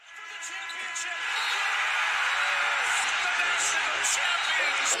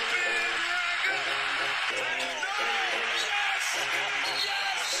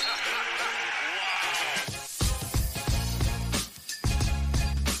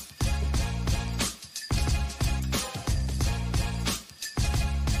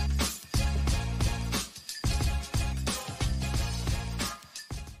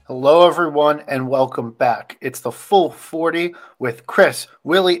Hello, everyone, and welcome back. It's the Full 40 with Chris,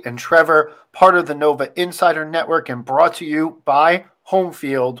 Willie, and Trevor, part of the Nova Insider Network, and brought to you by Home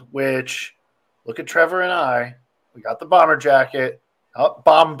Field, which, look at Trevor and I. We got the bomber jacket.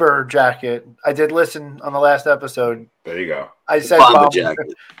 I did listen on the last episode. There you go. I said bomber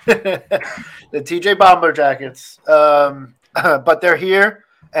jacket. The TJ bomber jackets. But they're here,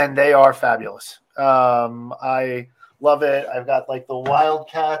 and they are fabulous. I love it. I've got like the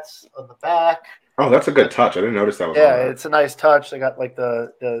Wildcats on the back. Oh, that's a good touch. I didn't notice that was on there. It's a nice touch. They got like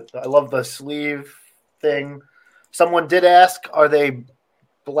the I love the sleeve thing. Someone did ask, are they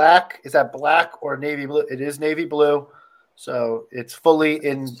black? Is that black or navy blue? It is navy blue. So it's fully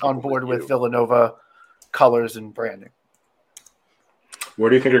on board with Villanova colors and branding. Where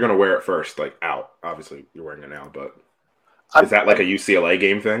do you think you're going to wear it first? Like out. Obviously, you're wearing it now, but is that like a UCLA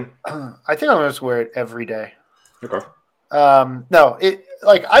game thing? I think I'm going to wear it every day. Okay. No, it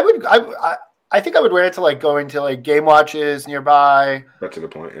like I think I would wear it to like going to like game watches nearby. That's a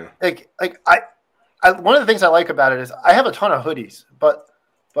good point. Yeah. Like I one of the things I like about it is I have a ton of hoodies, but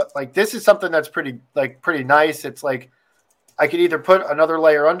like this is something that's pretty nice. It's like I could either put another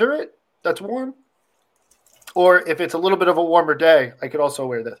layer under it that's warm, or if it's a little bit of a warmer day, I could also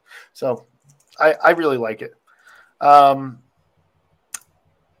wear this. So I really like it.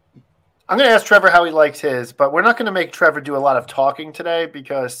 I'm going to ask Trevor how he likes his, but we're not going to make Trevor do a lot of talking today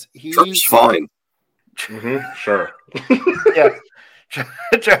because he's fine. Sure. Yeah.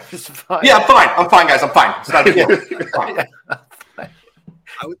 Trevor's fine. Yeah, I'm fine. I'm fine, guys. I'm fine. It's not a big deal. Yeah.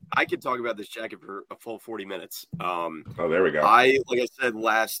 I could talk about this jacket for a full 40 minutes. Oh, there we go. Like I said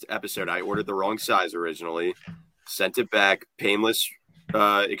last episode, I ordered the wrong size originally, sent it back, painless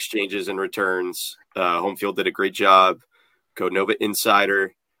exchanges and returns. Home Field did a great job. Code Nova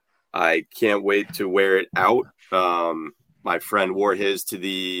Insider. I can't wait to wear it out. My friend wore his to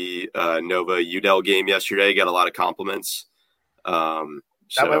the Nova UDEL game yesterday. Got a lot of compliments. That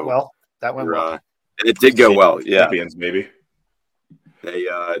went well. It did go well. Yeah, champions, maybe.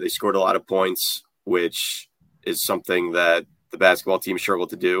 They scored a lot of points, which is something that the basketball team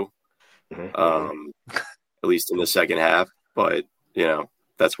struggled to do, at least in the second half. But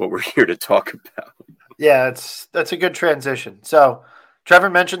that's what we're here to talk about. Yeah, that's a good transition. So.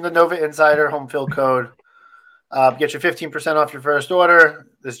 Trevor mentioned the Nova Insider Home Field code. Get you 15% off your first order.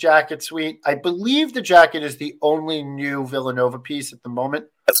 This jacket's sweet. I believe the jacket is the only new Villanova piece at the moment.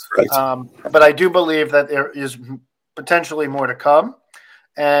 That's right. But I do believe that there is potentially more to come.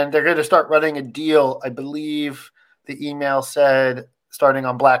 And they're going to start running a deal. I believe the email said starting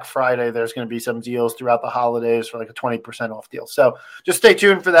on Black Friday, there's going to be some deals throughout the holidays for like a 20% off deal. So just stay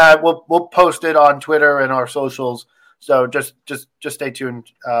tuned for that. We'll post it on Twitter and our socials. So just stay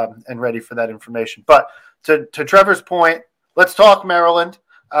tuned and ready for that information. But to Trevor's point, let's talk Maryland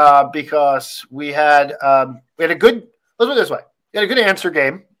because we had a good. Let's put it this way: we had a good answer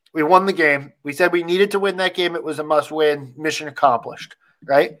game. We won the game. We said we needed to win that game. It was a must-win. Mission accomplished,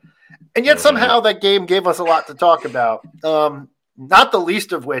 right? And yet somehow that game gave us a lot to talk about. Not the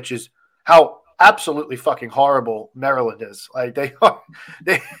least of which is how absolutely fucking horrible Maryland is. Like they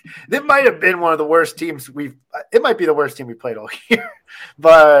might have been one of the worst teams it might be the worst team we played all year,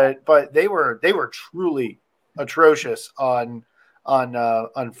 but they were truly atrocious on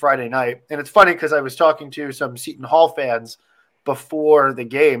Friday night. And it's funny because I was talking to some Seton Hall fans before the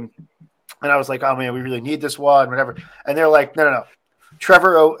game and I was like, oh man, we really need this one, whatever. And they're like, no.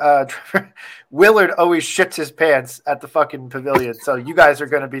 Trevor Willard always shits his pants at the fucking pavilion, so you guys are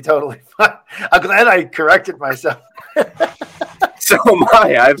going to be totally fine. I'm glad I corrected myself. So am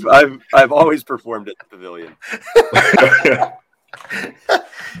I. I've always performed at the pavilion.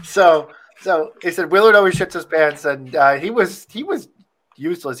 So he said Willard always shits his pants, and he was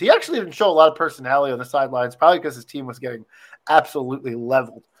useless. He actually didn't show a lot of personality on the sidelines, probably because his team was getting absolutely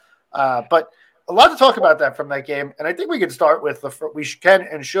leveled. But a lot to talk about that from that game, and I think we can start with we can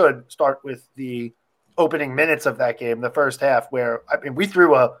and should start with the opening minutes of that game, the first half, where we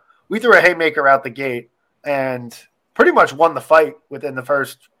threw a haymaker out the gate and pretty much won the fight within the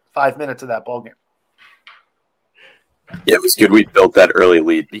first 5 minutes of that ball game. Yeah, it was good we built that early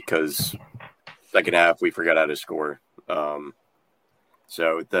lead because second half we forgot how to score.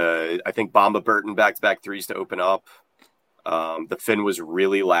 So I think Bamba Burton back-to-back threes to open up. The Fin was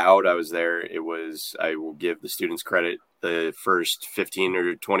really loud. I was there. I will give the students credit. The first 15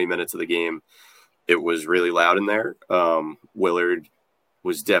 or 20 minutes of the game, it was really loud in there. Willard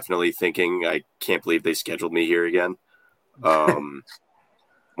was definitely thinking, I can't believe they scheduled me here again.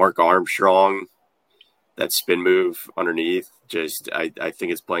 Mark Armstrong, that spin move underneath, I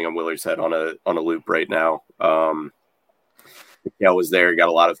think it's playing on Willard's head on a loop right now. Mikhail was there, got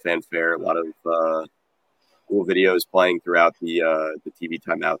a lot of fanfare, a lot of cool videos playing throughout the TV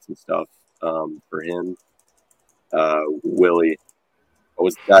timeouts and stuff for him. Willie, what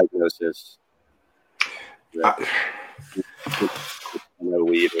was the diagnosis?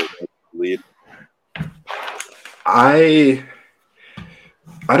 Lead. I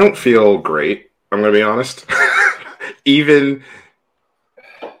don't feel great. I'm going to be honest. Even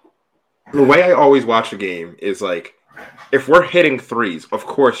the way I always watch a game is like, if we're hitting threes, of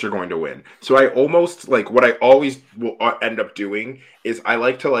course you're going to win. So I almost what I always will end up doing is I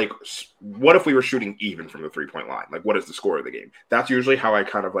like to what if we were shooting even from the 3-point line? Like, what is the score of the game? That's usually how I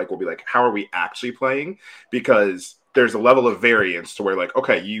kind of will be like, how are we actually playing? Because there's a level of variance to where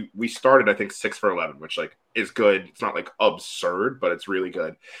okay, we started I think 6 for 11, which is good. It's not absurd, but it's really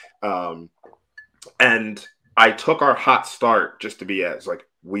good. And I took our hot start just to be as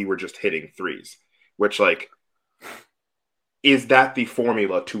we were just hitting threes, which is that the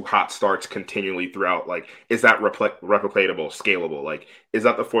formula to hot starts continually throughout? Is that replicatable, scalable? Is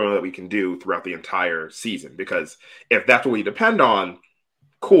that the formula that we can do throughout the entire season? Because if that's what we depend on,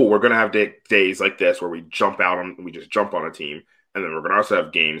 cool, we're going to have days like this where we just jump on a team. And then we're going to also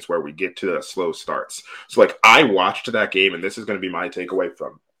have games where we get to the slow starts. So I watched that game, and this is going to be my takeaway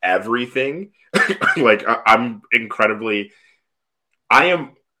from everything. I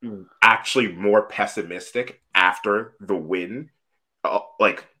am actually more pessimistic after the win,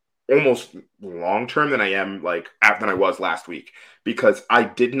 almost long term than I am than I was last week, because I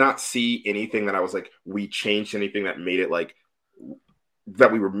did not see anything that I was we changed anything that made it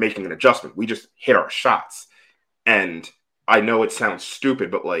that we were making an adjustment. We just hit our shots. And I know it sounds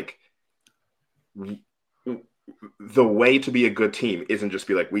stupid, but the way to be a good team isn't just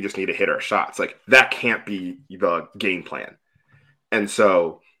be we just need to hit our shots. That can't be the game plan. And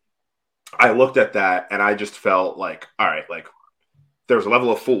so I looked at that and I just felt all right, there's a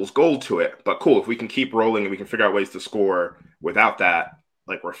level of fool's gold to it, but cool. If we can keep rolling and we can figure out ways to score without that,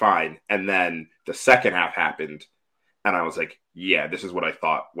 we're fine. And then the second half happened and I was yeah, this is what I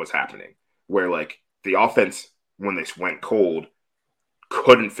thought was happening, where the offense, when they went cold,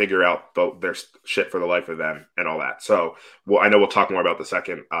 couldn't figure out their shit for the life of them and all that. So, I know we'll talk more about the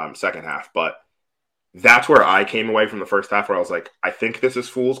second half, but that's where I came away from the first half, where I was I think this is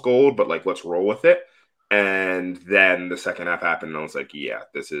fool's gold, but let's roll with it. And then the second half happened, and I was yeah,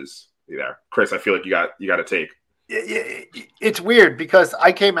 this is there. Chris, I feel you got a take. It's weird because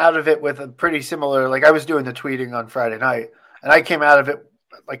I came out of it with a pretty similar. I was doing the tweeting on Friday night, and I came out of it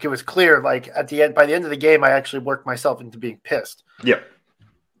it was clear. At the end, by the end of the game, I actually worked myself into being pissed. Yep.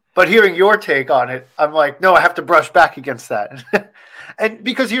 But hearing your take on it, I'm no, I have to brush back against that. And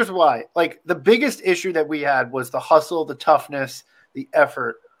because here's why. The biggest issue that we had was the hustle, the toughness, the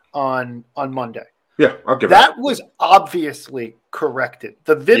effort on Monday. Yeah, I'll give that was obviously corrected.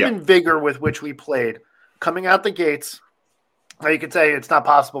 The vim and vigor with which we played coming out the gates. Now you could say it's not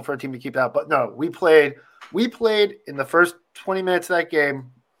possible for a team to keep that, but no, we played in the first 20 minutes of that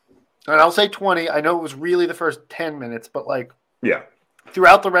game. And I'll say 20. I know it was really the first 10 minutes, but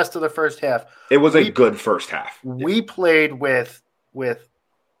throughout the rest of the first half, it was a good first half. We played with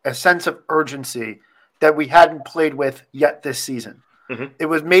a sense of urgency that we hadn't played with yet this season. Mm-hmm. It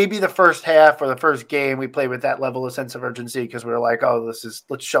was maybe the first half or the first game we played with that level of sense of urgency because we were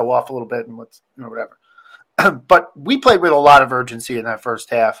let's show off a little bit and let's whatever. But we played with a lot of urgency in that first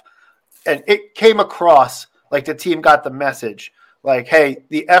half, and it came across the team got the message hey,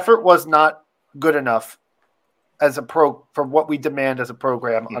 the effort was not good enough as for what we demand as a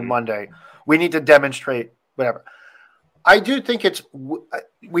program on Monday. We need to demonstrate whatever. I do think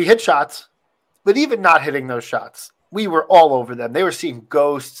we hit shots, but even not hitting those shots, we were all over them. They were seeing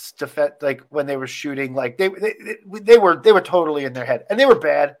ghosts when they were shooting, they were totally in their head, and they were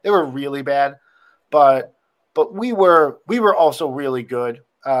bad. They were really bad, but we were also really good.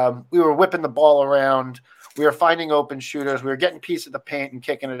 We were whipping the ball around. We were finding open shooters. We were getting piece of the paint and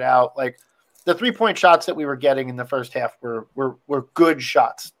kicking it out. The 3-point shots that we were getting in the first half were good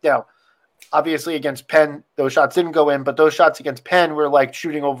shots. Now, obviously against Penn, those shots didn't go in, but those shots against Penn were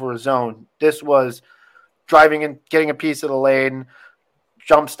shooting over a zone. This was driving and getting a piece of the lane,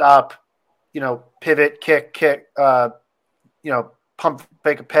 jump stop, pivot, kick, pump,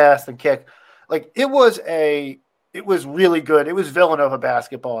 fake a pass, and kick. It was a it was really good. It was Villanova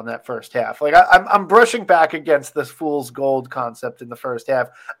basketball in that first half. Like I'm brushing back against this fool's gold concept in the first half,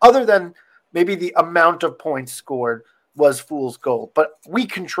 other than maybe the amount of points scored was fool's gold. But we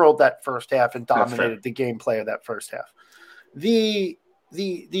controlled that first half and dominated the gameplay of that first half. The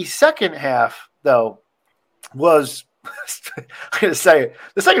second half, though, was I'm going to say it.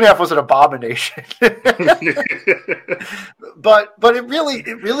 The second half was an abomination. but it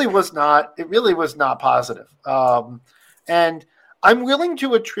really was not positive. And I'm willing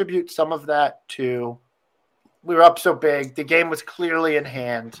to attribute some of that to we were up so big. The game was clearly in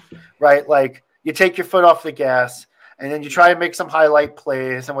hand, right? Like you take your foot off the gas and then you try and make some highlight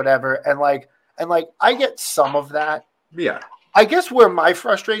plays and whatever. And I get some of that. Yeah. I guess where my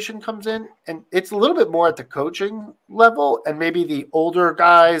frustration comes in, and it's a little bit more at the coaching level and maybe the older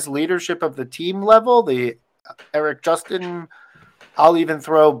guys' leadership of the team level, the Eric Justin, I'll even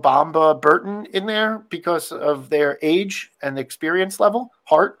throw Bamba Burton in there because of their age and the experience level,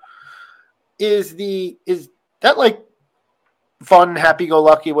 Hart, is that like fun,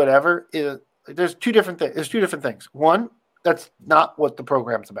 happy-go-lucky, whatever. There's two different things. There's two different things. One, that's not what the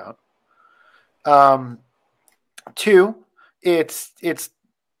program's about. Two, it's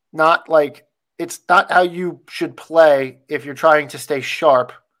not how you should play if you're trying to stay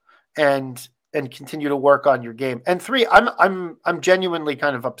sharp and continue to work on your game. And three, I'm genuinely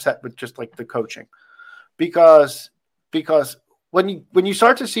kind of upset with just like the coaching because when you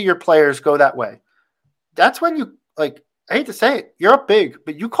start to see your players go that way, that's when you like, I hate to say it, you're up big,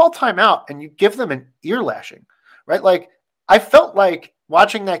 but you call timeout and you give them an ear lashing, right? Like I felt like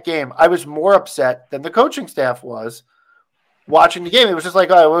watching that game, I was more upset than the coaching staff was watching the game. It was just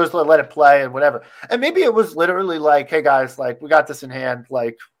like, oh, we'll just let it play and whatever. And maybe it was literally like, hey guys, like we got this in hand.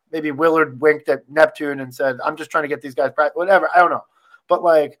 Like maybe Willard winked at Neptune and said, I'm just trying to get these guys practice, whatever. I don't know. But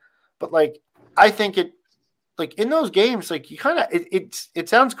I think it like in those games, like you kind of, it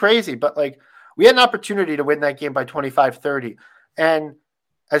sounds crazy, but like we had an opportunity to win that game by 25-30. And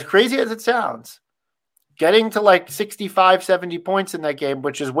as crazy as it sounds, getting to like 65, 70 points in that game,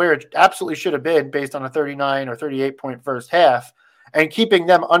 which is where it absolutely should have been based on a 39 or 38 point first half, and keeping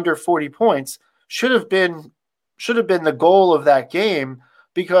them under 40 points should have been the goal of that game,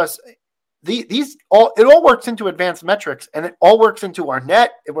 because it all works into advanced metrics, and it all works into our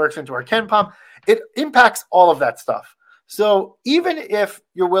net. It works into our KenPom. It impacts all of that stuff. So even if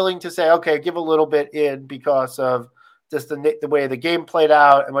you're willing to say, okay, give a little bit in because of just the way the game played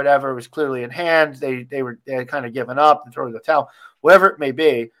out and whatever, was clearly in hand. They had kind of given up and thrown the towel, whatever it may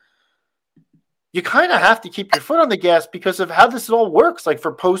be. You kind of have to keep your foot on the gas because of how this all works. Like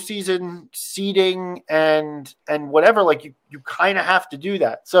for postseason seeding and whatever, like you kind of have to do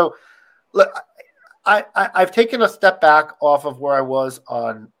that. So look, I've taken a step back off of where I was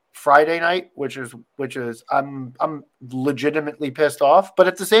on Friday night, which is I'm legitimately pissed off, but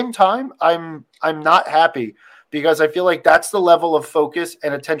at the same time, I'm not happy, because I feel like that's the level of focus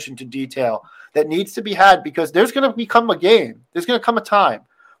and attention to detail that needs to be had, because there's going to become a game. There's going to come a time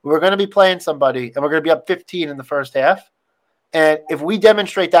where we're going to be playing somebody and we're going to be up 15 in the first half. And if we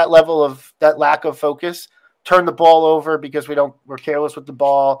demonstrate that lack of focus, turn the ball over because we're careless with the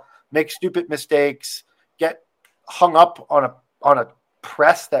ball, make stupid mistakes, get hung up on a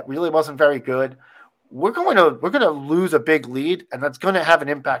press that really wasn't very good, we're going to lose a big lead, and that's going to have an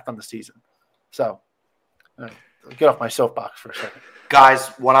impact on the season. So I'll get off my soapbox for a second. Guys,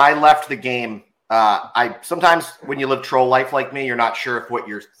 when I left the game, I sometimes when you live troll life like me, you're not sure if what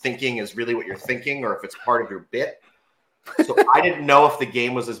you're thinking is really what you're thinking or if it's part of your bit. So I didn't know if the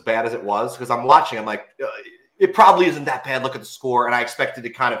game was as bad as it was, because I'm watching. I'm like, it probably isn't that bad. Look at the score. And I expected to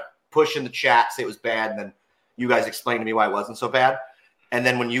kind of push in the chat, say it was bad, and then you guys explained to me why it wasn't so bad. And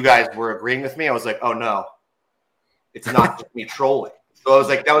then when you guys were agreeing with me, I was like, oh, no, it's not just me trolling. So I was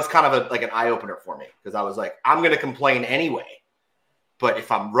like, that was kind of like an eye-opener for me, because I was like, I'm going to complain anyway. But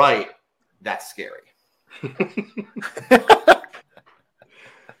if I'm right, that's scary.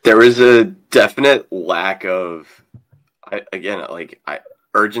 There is a definite lack of,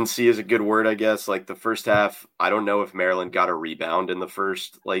 urgency is a good word, I guess. Like the first half, I don't know if Maryland got a rebound in the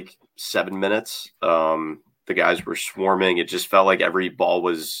first 7 minutes. The guys were swarming. It just felt like every ball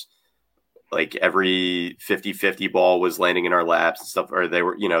was every 50-50 ball was landing in our laps and stuff, or they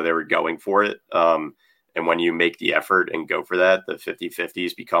were going for it. And when you make the effort and go for that, the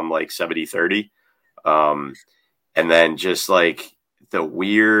 50-50s become like 70-30. And then just like the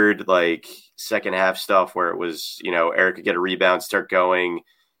weird, second half stuff where it was, Eric could get a rebound, start going,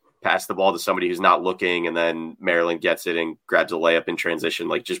 pass the ball to somebody who's not looking, and then Maryland gets it and grabs a layup in transition.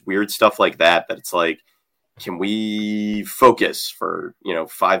 Like just weird stuff like that it's like, can we focus for,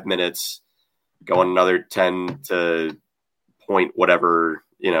 5 minutes going another 10 to point whatever,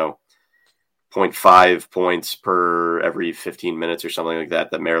 0.5 points per every 15 minutes or something like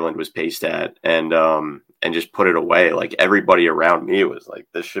that Maryland was paced at, and just put it away. Like, everybody around me was like,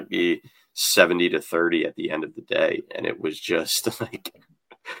 this should be 70-30 at the end of the day. And it was just like,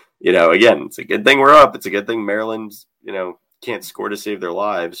 again, it's a good thing we're up. It's a good thing Maryland, can't score to save their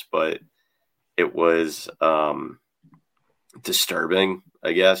lives, but it was disturbing,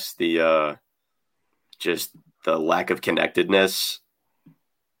 I guess, the just the lack of connectedness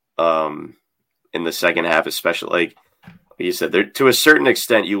in the second half, especially like you said, there, to a certain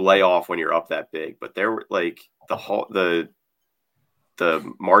extent, you lay off when you're up that big, but there were like the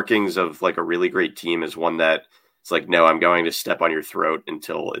markings of like a really great team is one that it's like, no, I'm going to step on your throat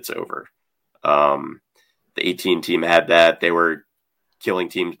until it's over. The 18 team had that. They were killing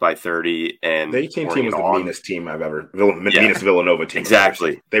teams by 30, and the 18 team was the meanest team I've ever, meanest Villanova team.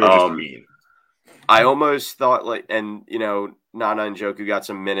 Exactly. They were just mean. I almost thought like, and Nana and Joku got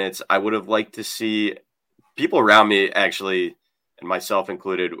some minutes. I would have liked to see people around me, actually, and myself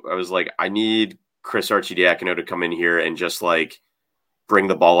included. I was like, I need Chris Arcidiacono to come in here and just like bring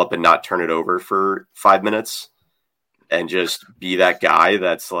the ball up and not turn it over for 5 minutes, and just be that guy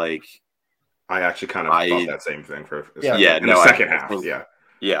that's like. I actually kind of thought that same thing in the second half.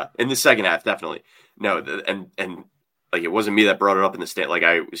 Yeah, in the second half, definitely. No, and like, it wasn't me that brought it up in the stand. Like,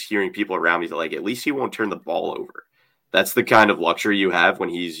 I was hearing people around me that like, at least he won't turn the ball over. That's the kind of luxury you have when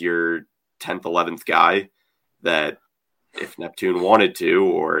he's your 10th, 11th guy, that if Neptune wanted to,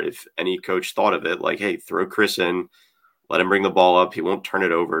 or if any coach thought of it, like, hey, throw Chris in, let him bring the ball up. He won't turn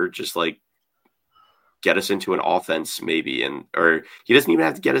it over. Just like get us into an offense maybe. Or he doesn't even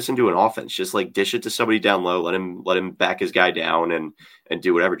have to get us into an offense. Just like dish it to somebody down low, let him back his guy down and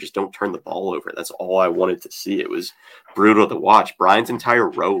do whatever. Just don't turn the ball over. That's all I wanted to see. It was brutal to watch. Brian's entire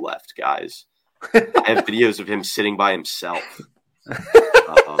row left, guys. I have videos of him sitting by himself.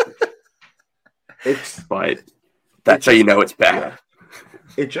 But that's how you know it's bad.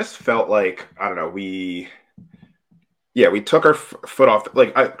 It just felt like, I don't know, we took our foot off.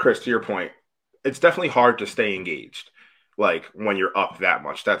 Like, Chris, to your point, it's definitely hard to stay engaged, like, when you're up that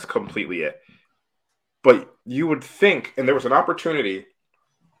much. That's completely it. But you would think, and there was an opportunity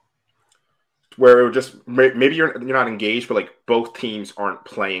where it would just, maybe you're not engaged, but like both teams aren't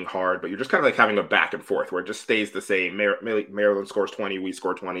playing hard, but you're just kind of like having a back and forth where it just stays the same. Maryland scores 20, we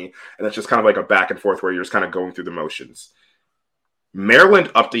score 20, and it's just kind of like a back and forth where you're just kind of going through the motions.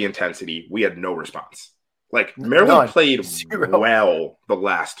 Maryland upped the intensity. We had no response. Like, Maryland played well the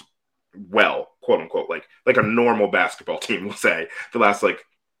last, quote unquote, like a normal basketball team will say, the last like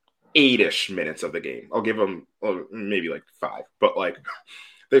 8-ish minutes of the game. I'll give them maybe like 5, but like,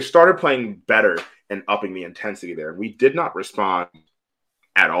 they started playing better and upping the intensity there. We did not respond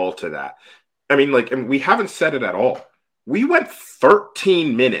at all to that. I mean, like, and we haven't said it at all. We went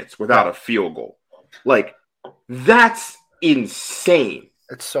 13 minutes without a field goal. Like, that's insane.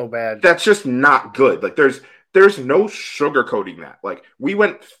 It's so bad. That's just not good. Like, there's no sugarcoating that. Like, we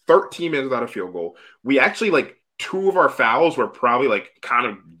went 13 minutes without a field goal. We actually, like, 2 of our fouls were probably like kind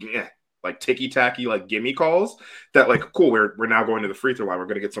of like ticky-tacky, like gimme calls that like, cool, we're now going to the free throw line. We're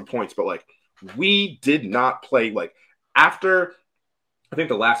going to get some points. But like, we did not play like after, I think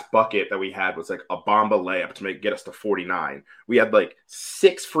the last bucket that we had was like a Bamba layup to get us to 49. We had like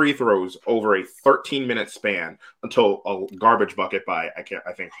 6 free throws over a 13-minute span until a garbage bucket by,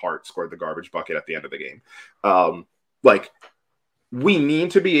 I think Hart scored the garbage bucket at the end of the game. Like, we need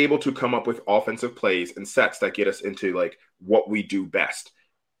to be able to come up with offensive plays and sets that get us into like what we do best.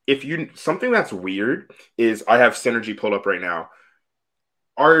 Something that's weird is, I have Synergy pulled up right now.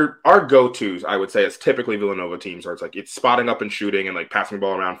 Our go-tos, I would say, is typically Villanova teams, where it's like it's spotting up and shooting and like passing the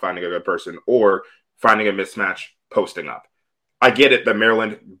ball around, finding a good person, or finding a mismatch, posting up. I get it that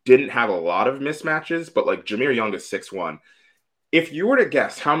Maryland didn't have a lot of mismatches, but like Jameer Young is 6'1". If you were to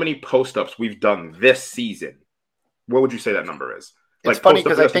guess how many post-ups we've done this season, what would you say that number is? It's funny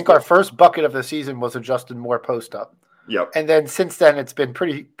because I think our first bucket of the season was a Justin Moore post-up. Yep. And then since then, it's been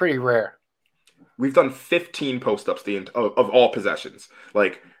pretty rare. We've done 15 post-ups of all possessions.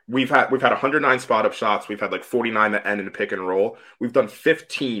 Like, we've had 109 spot-up shots. We've had like 49 that end in a pick and roll. We've done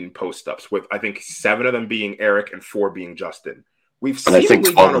 15 post-ups, with I think 7 of them being Eric and 4 being Justin. And I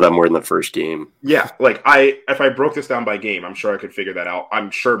think 12 of them were in the first game. Yeah, like if I broke this down by game, I'm sure I could figure that out.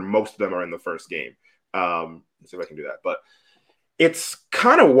 I'm sure most of them are in the first game. Let's see if I can do that. But it's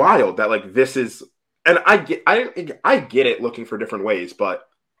kind of wild that like this is. And I get it, looking for different ways, but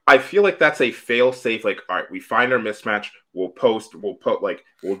I feel like that's a fail-safe. Like, all right, we find our mismatch, we'll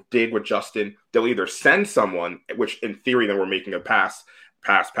dig with Justin. They'll either send someone, which in theory then we're making a pass,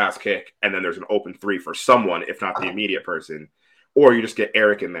 pass, kick, and then there's an open three for someone, if not the immediate person, or you just get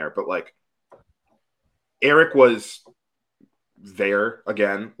Eric in there. But like Eric was there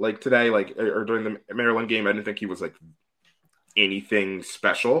again, like today, like or during the Maryland game. I didn't think he was like anything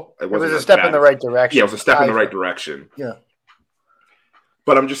special. It was a step in the right direction. Yeah, it was a step in the right direction. Yeah.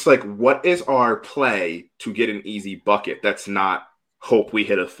 But I'm just like, what is our play to get an easy bucket that's not hope we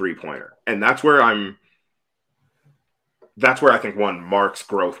hit a 3-pointer? And that's where I think Mark's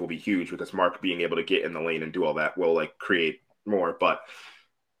growth will be huge, because Mark being able to get in the lane and do all that will like create more. But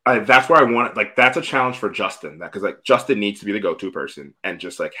that's where I want it. Like, that's a challenge for Justin, because like Justin needs to be the go-to person. And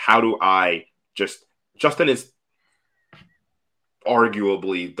just like, how do I Justin is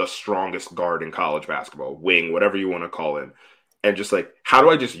arguably the strongest guard in college basketball, wing, whatever you want to call him. And just like, how do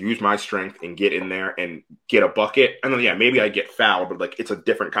I just use my strength and get in there and get a bucket? And then, yeah, maybe I get fouled, but like, it's a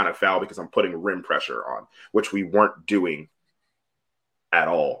different kind of foul because I'm putting rim pressure on, which we weren't doing at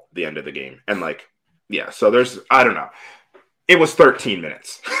all the end of the game. And like, yeah, so I don't know. It was 13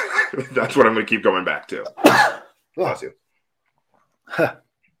 minutes. That's what I'm going to keep going back to. Bless you.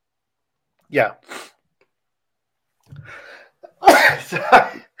 Yeah.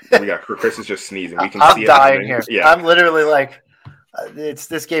 We got Chris is just sneezing. We can I'm see it. I'm dying here. Yeah. I'm literally like,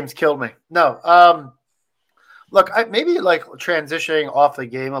 this game's killed me. No. Look, maybe like transitioning off the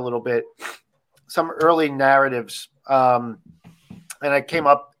game a little bit, some early narratives. And it came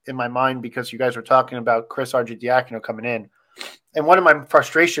up in my mind because you guys were talking about Chris Arcidiacono coming in. And one of my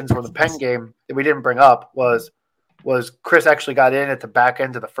frustrations for the Penn game that we didn't bring up was Chris actually got in at the back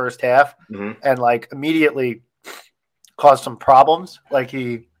end of the first half and like immediately caused some problems. Like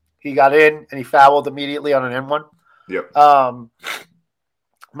he got in and he fouled immediately on an N1. Yep.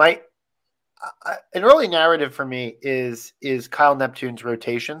 An early narrative for me is Kyle Neptune's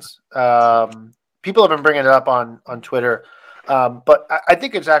rotations. People have been bringing it up on Twitter, but I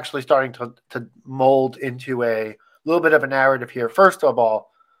think it's actually starting to mold into a little bit of a narrative here. First of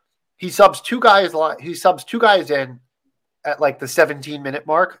all, he subs two guys in at like the 17-minute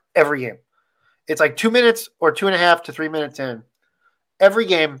mark every game. It's like 2 minutes or 2.5 to 3 minutes in every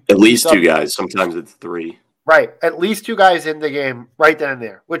game. At least two guys. Sometimes it's three. Right. At least two guys in the game right then and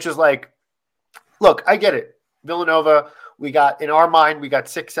there, which is like, look, I get it. Villanova, we got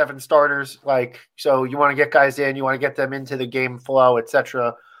 6-7 starters. Like, so you want to get guys in, you want to get them into the game flow,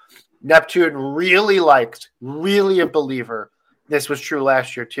 etc. Neptune really a believer. This was true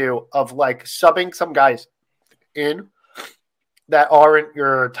last year too, of like subbing some guys in that aren't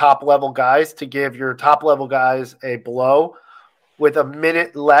your top level guys to give your top level guys a blow with a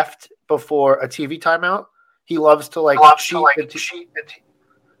minute left before a TV timeout. He loves to he likes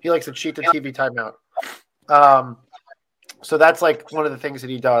to cheat the TV timeout. So that's like one of the things that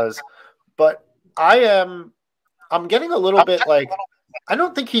he does. But I'm getting a little bit like, I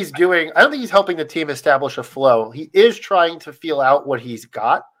don't think he's helping the team establish a flow. He is trying to feel out what he's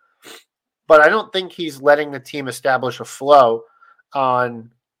got, but I don't think he's letting the team establish a flow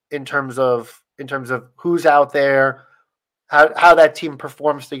in terms of who's out there, how that team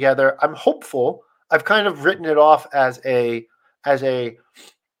performs together. I'm hopeful. I've kind of written it off as a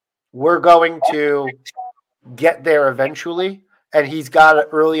we're going to get there eventually, and he's got to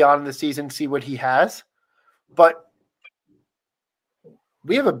early on in the season see what he has. But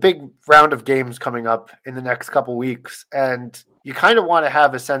we have a big round of games coming up in the next couple weeks, and you kind of want to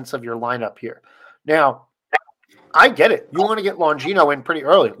have a sense of your lineup here. Now, I get it. You want to get Longino in pretty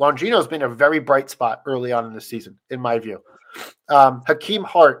early. Longino's been a very bright spot early on in the season, in my view. Hakeem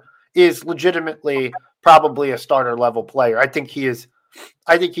Hart is legitimately probably a starter level player. I think he's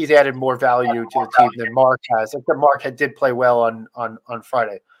added more value to the team than Mark has. Except Mark did play well on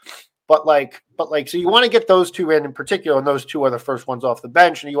Friday. But so you want to get those two in particular, and those two are the first ones off the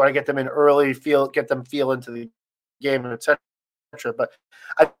bench, and you want to get them in early, get them feel into the game, and et cetera. But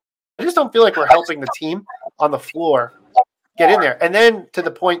I just don't feel like we're helping the team on the floor get in there. And then to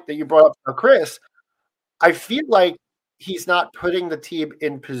the point that you brought up, Chris, I feel like he's not putting the team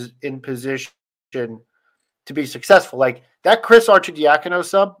in position to be successful. Like that Chris Arcidiacono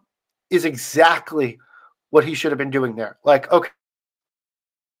sub is exactly what he should have been doing there. Like,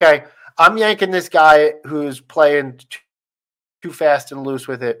 okay, I'm yanking this guy who's playing too fast and loose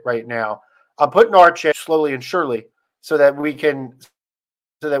with it right now. I'm putting Arch in slowly and surely so that we can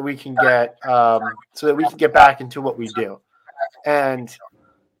get back into what we do. And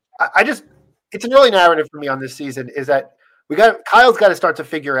I just, it's an early narrative for me on this season is that Kyle's got to start to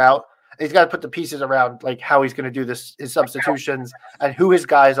figure out, and he's got to put the pieces around like how he's going to do his substitutions and who his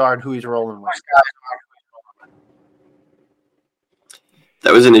guys are and who he's rolling with.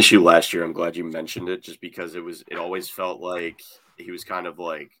 That was an issue last year. I'm glad you mentioned it, just because it always felt like he was kind of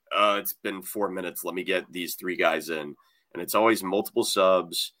like, it's been 4 minutes. Let me get these 3 guys in. And it's always multiple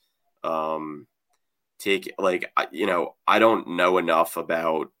subs. I don't know enough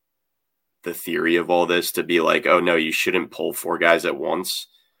about the theory of all this to be like, oh no, you shouldn't pull 4 guys at once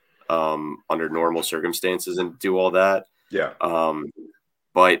under normal circumstances and do all that. Yeah.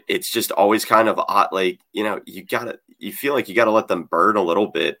 But it's just always kind of odd. Like, you feel like you got to let them burn a little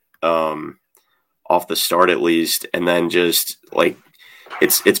bit off the start at least. And then just like,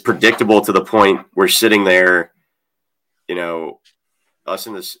 it's predictable to the point we're sitting there, us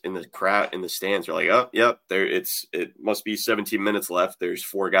in the crowd, in the stands are like, oh, yep, it must be 17 minutes left. There's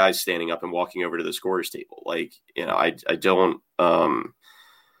 4 guys standing up and walking over to the scorer's table. Like, I just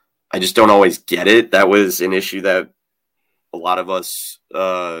don't always get it. That was an issue that a lot of us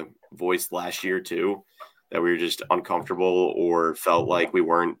voiced last year too, that we were just uncomfortable or felt like we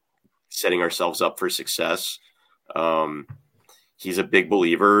weren't setting ourselves up for success. He's a big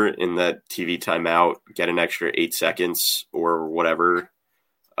believer in that TV timeout, get an extra 8 seconds or whatever.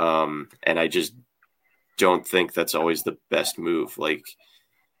 And I just don't think that's always the best move. Like,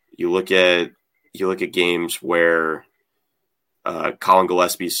 you look at games where Colin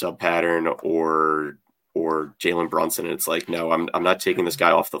Gillespie's sub pattern or Jalen Brunson, and it's like, no, I'm not taking this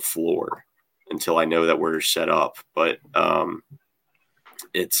guy off the floor until I know that we're set up. But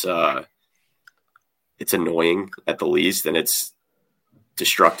it's annoying at the least, and it's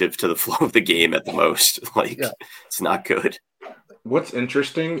destructive to the flow of the game at the most. It's not good. What's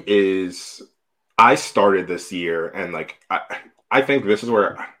interesting is I started this year, and I think this is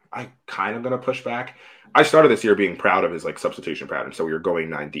where I kind of going to push back. I started this year being proud of his substitution pattern. So we were going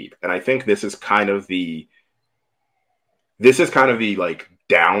 9 deep. And I think this is kind of the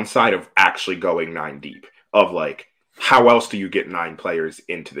downside of actually going 9 deep, of how else do you get 9 players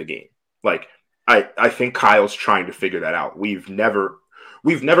into the game? I think Kyle's trying to figure that out. We've never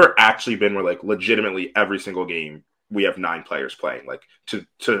actually been where legitimately every single game we have 9 players playing.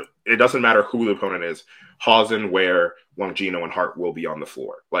 It doesn't matter who the opponent is. Hausen, Ware, Longino, and Hart will be on the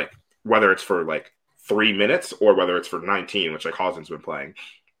floor. Whether it's for 3 minutes or whether it's for 19, which Hausen's been playing,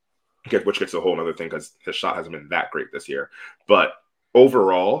 which gets a whole other thing because his shot hasn't been that great this year. But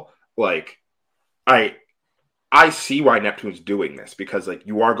overall, I see why Neptune's doing this, because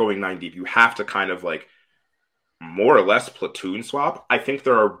you are going 9 deep. You have to kind of more or less platoon swap. I think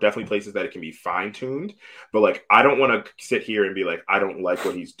there are definitely places that it can be fine-tuned, but I don't want to sit here and be I don't like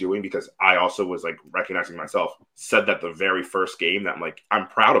what he's doing, because I also was recognizing myself, said that the very first game that I'm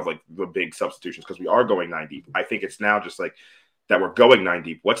proud of the big substitutions, because we are going 9 deep. I think it's now just that we're going 9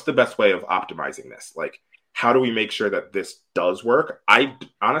 deep. What's the best way of optimizing this? How do we make sure that this does work? I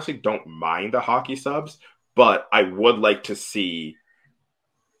honestly don't mind the hockey subs, but I would like to see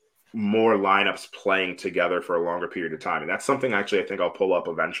more lineups playing together for a longer period of time. And that's something actually I think I'll pull up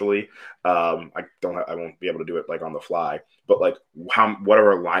eventually. I won't be able to do it on the fly, but what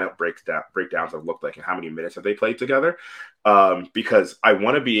are our lineup breakdowns have looked like and how many minutes have they played together? Because I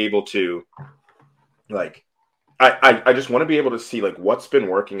want to be able to I just want to be able to see what's been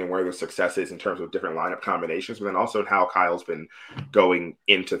working and where the success is in terms of different lineup combinations, but then also how Kyle's been going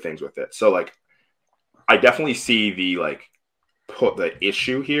into things with it. So I definitely see the put the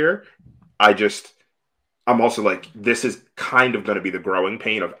issue here. I'm also this is kind of going to be the growing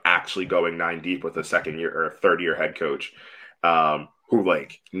pain of actually going 9 deep with a second year or a third year head coach who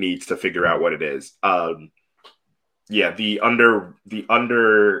needs to figure out what it is. The under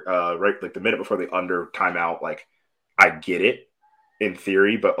right, the minute before the under timeout, I get it in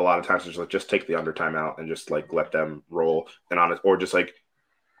theory, but a lot of times it's just take the under timeout and just let them roll and on it, or just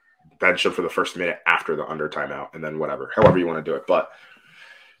bench them for the first minute after the under timeout, and then however you want to do it. But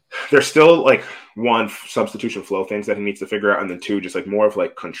there's still one, substitution flow things that he needs to figure out, and then 2, just more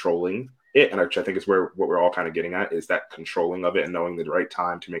of controlling it, and which I think is where what we're all kind of getting at, is that controlling of it and knowing the right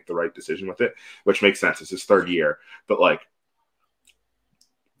time to make the right decision with it, which makes sense. It's his 3rd year, but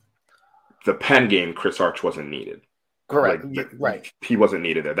the Penn game, Chris Arch wasn't needed. Correct. Right. He wasn't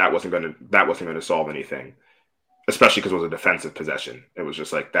needed there. That wasn't going to solve anything, especially because it was a defensive possession. It was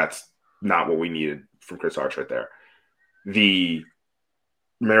just that's not what we needed from Chris Arch right there. The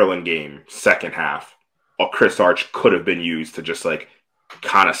Maryland game, second half, Chris Arch could have been used to just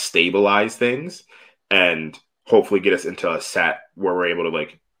kind of stabilize things and hopefully get us into a set where we're able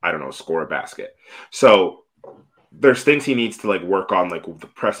to score a basket. So there's things he needs to work on,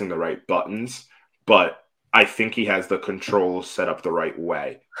 pressing the right buttons, but I think he has the controls set up the right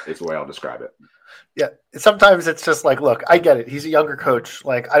way, is the way I'll describe it. Yeah, sometimes it's just like, look, I get it. He's a younger coach.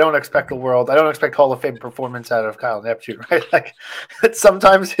 Like, I don't expect the world. I don't expect Hall of Fame performance out of Kyle Neptune, right? Like,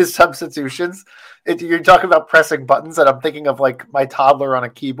 sometimes his substitutions, you're talking about pressing buttons, and I'm thinking of like my toddler on a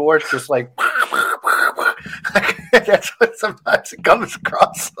keyboard, just like that's what sometimes it comes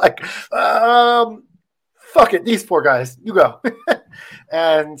across. Like, fuck it, these four guys, you go.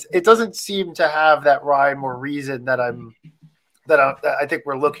 And it doesn't seem to have that rhyme or reason that I think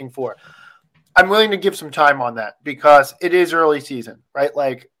we're looking for. I'm willing to give some time on that because it is early season, right?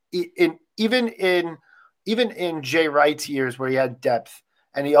 Like even in Jay Wright's years where he had depth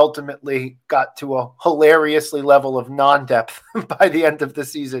and he ultimately got to a hilariously level of non-depth by the end of the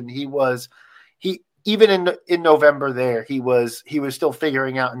season, even in November there, he was still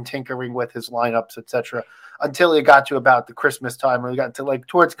figuring out and tinkering with his lineups, etc. Until he got to about the Christmas time when he got to like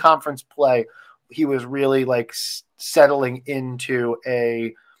towards conference play, he was really like settling into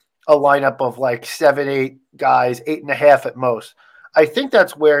a lineup of like 7, 8 guys, 8.5 at most. I think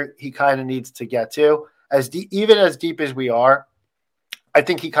that's where he kind of needs to get to. Even as deep as we are, I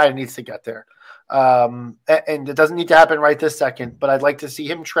think he kind of needs to get there. And it doesn't need to happen right this second, but I'd like to see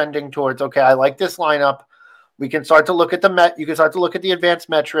him trending towards, okay, I like this lineup. We can start to look at you can start to look at the advanced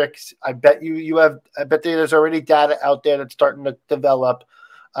metrics. I bet there's already data out there that's starting to develop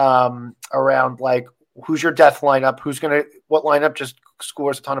around like who's your death lineup, what lineup just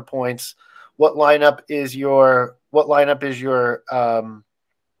scores a ton of points, what lineup is your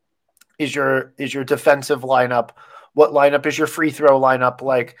defensive lineup, what lineup is your free throw lineup.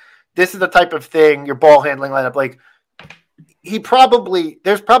 Like, this is the type of thing, your ball handling lineup. Like,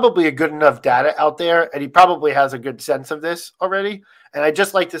 there's probably a good enough data out there, and he probably has a good sense of this already. And I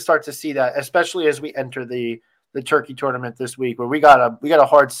just like to start to see that, especially as we enter the Turkey tournament this week, where we got a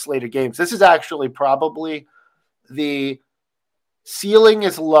hard slate of games. This is actually probably the ceiling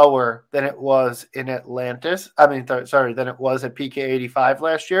is lower than it was in Atlantis. Than it was at PK 85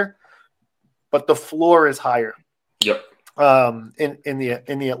 last year, but the floor is higher. Yep. In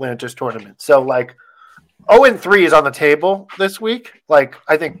the Atlantis tournament. So like 0-3 is on the table this week. Like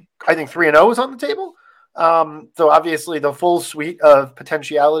I think 3-0 is on the table. So obviously the full suite of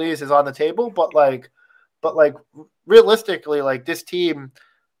potentialities is on the table, but realistically, like this team,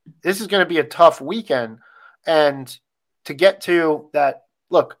 this is going to be a tough weekend. And to get to that,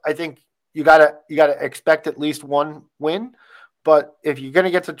 look, I think you gotta expect at least one win. But if you're going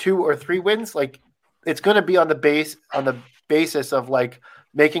to get to 2 or 3 wins, like it's going to be on the basis of like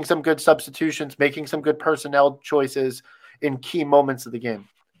making some good substitutions, making some good personnel choices in key moments of the game.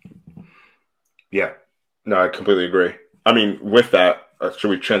 Yeah, no, I completely agree. I mean, with that, should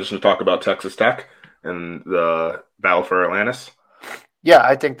we transition to talk about Texas Tech and the battle for Atlantis? Yeah,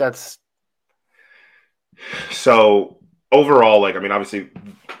 I think that's. So overall, like, I mean, obviously,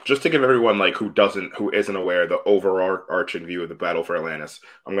 just to give everyone like who isn't aware the overarching view of the battle for Atlantis,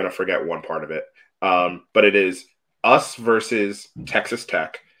 I'm going to forget one part of it. But it is us versus Texas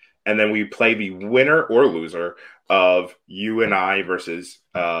Tech, and then we play the winner or loser of UNI versus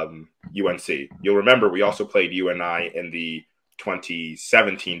UNC. You'll remember we also played UNI in the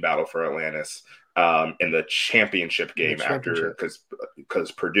 2017 Battle for Atlantis in the championship game after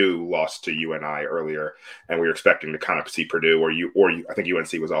because Purdue lost to UNI earlier, and we were expecting to kind of see Purdue I think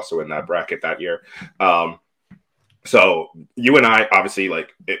UNC was also in that bracket that year. So UNI obviously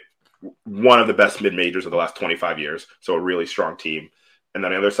one of the best mid-majors of the last 25 years, so a really strong team. And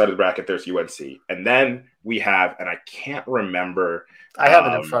then on the other side of the bracket, there's UNC. And then we have, and I can't remember. I have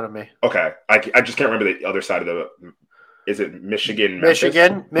it in front of me. Okay. I just can't remember the other side of is it Michigan?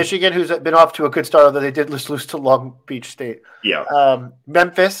 Michigan, who's been off to a good start, although they did lose to Long Beach State. Yeah.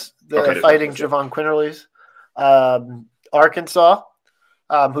 Memphis, fighting Memphis, Javon Quinterly's. Arkansas,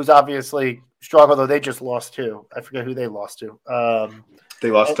 who's obviously strong, although they just lost to. I forget who they lost to. They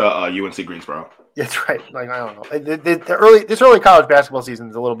lost to UNC Greensboro. That's right. Like, I don't know. This early college basketball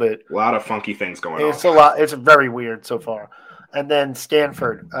season is a little bit. A lot of funky things going on. It's a lot. It's very weird so far. And then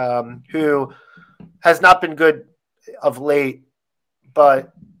Stanford, who has not been good of late,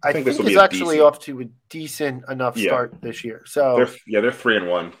 but I think is actually off to a decent enough start this year. So they're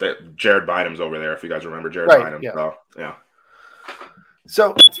 3-1. Jared Bynum's over there. If you guys remember Jared Bynum, yeah.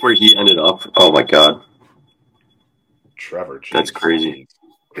 So that's where he ended up. Oh my God. Trevor. Geez. That's crazy.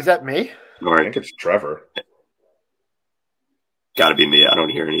 Is that me? All right. I think it's Trevor. Got to be me. I don't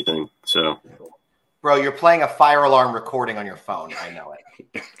hear anything. So, bro, you're playing a fire alarm recording on your phone. I know it.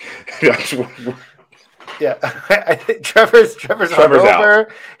 Yeah, I think Trevor's over.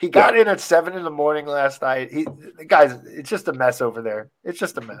 Out. He got in at 7 a.m. last night. Guys, it's just a mess over there. It's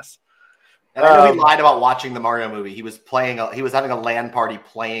just a mess. And I know he lied about watching the Mario movie. He was having a LAN party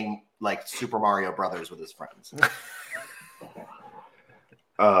playing like Super Mario Brothers with his friends.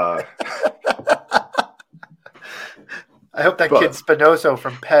 I hope that kid Spinoso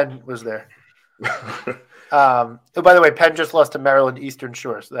from Penn was there. Oh, by the way, Penn just lost to Maryland Eastern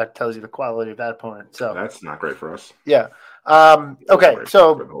Shore, so that tells you the quality of that opponent. So that's not great for us. Yeah. Okay,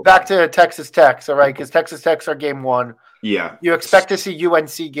 so back to Texas Tech. So, right, because Texas Tech's our game 1. Yeah. You expect to see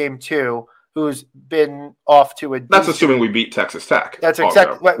UNC game 2, who's been off to a That's assuming we beat Texas Tech. That's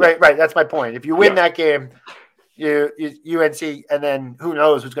exactly right. That's my point. If you win that game, you UNC, and then who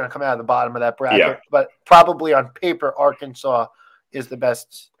knows who's going to come out of the bottom of that bracket. Yeah. But probably on paper, Arkansas is the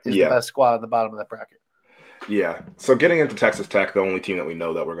best the best squad on the bottom of that bracket. Yeah. So getting into Texas Tech, the only team that we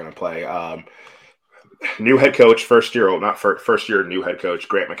know that we're going to play. New head coach, first year, new head coach,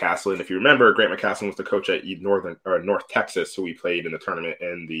 Grant McCaslin. If you remember, Grant McCaslin was the coach at North Texas, who we played in the tournament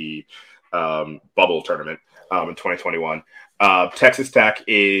in the bubble tournament in 2021. Texas Tech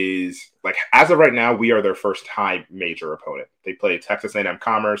is, like, as of right now, we are their first high major opponent. They play Texas A&M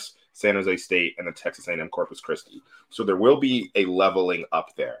Commerce, San Jose State, and the Texas A&M Corpus Christi. So there will be a leveling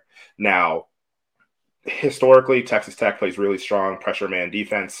up there. Now, historically, Texas Tech plays really strong pressure man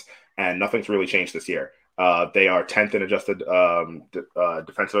defense, and nothing's really changed this year. They are 10th in adjusted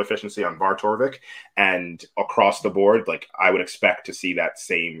defensive efficiency on VAR Torvik, and across the board, like, I would expect to see that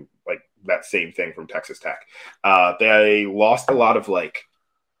same thing from Texas Tech. They lost a lot of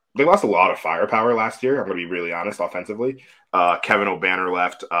firepower last year. I'm going to be really honest offensively. Kevin O'Banner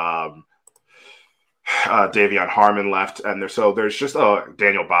left. Davion Harmon left, and there's just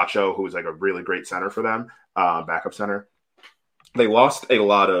Daniel Bacho, who's like a really great center for them, backup center. They lost a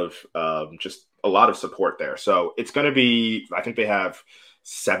lot of support there. So it's going to be, I think they have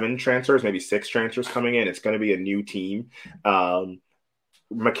 7 transfers, maybe 6 transfers coming in. It's going to be a new team.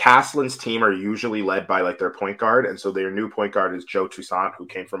 McCaslin's team are usually led by like their point guard. And so their new point guard is Joe Toussaint, who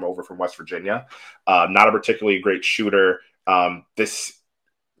came over from West Virginia. Not a particularly great shooter. This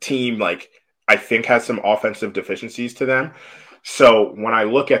team, like, I think has some offensive deficiencies to them. So when I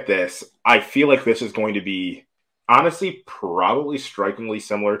look at this, I feel like this is going to be, honestly, probably strikingly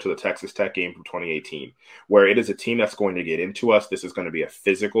similar to the Texas Tech game from 2018, where it is a team that's going to get into us. This is going to be a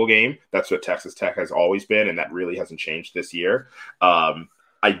physical game. That's what Texas Tech has always been, and that really hasn't changed this year.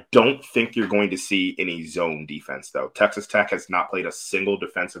 I don't think you're going to see any zone defense, though. Texas Tech has not played a single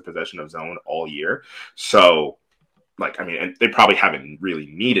defensive possession of zone all year. So, like, I mean, and they probably haven't really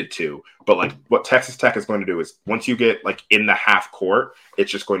needed to, but like what Texas Tech is going to do is once you get like in the half court,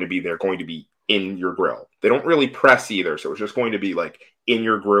 it's just going to be, they're going to be in your grill. They don't really press either. So it's just going to be like in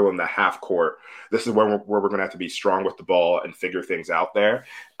your grill in the half court. This is where we're going to have to be strong with the ball and figure things out there.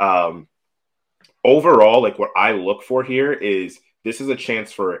 Overall, like what I look for here is this is a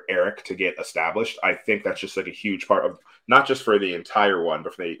chance for Eric to get established. I think that's just like a huge part of, not just for the entire one,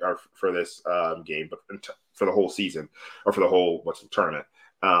 but for this game, but for the whole season or for the whole tournament.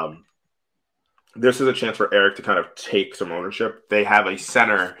 This is a chance for Eric to kind of take some ownership. They have a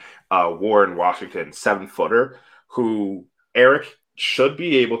center, Warren Washington, 7-footer, who Eric should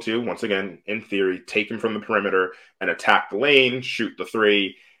be able to, once again, in theory, take him from the perimeter and attack the lane, shoot the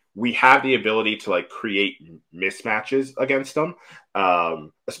 3. We have the ability to like create mismatches against them,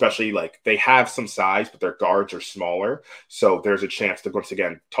 especially like they have some size, but their guards are smaller. So there's a chance to, once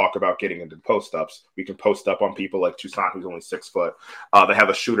again, talk about getting into post ups. We can post up on people like Toussaint, who's only 6 foot. They have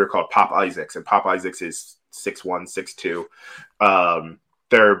a shooter called Pop Isaacs, and Pop Isaacs is 6'1", 6'2".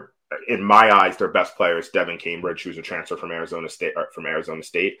 They're, in my eyes, their best player is Devin Cambridge, who's a transfer from Arizona State.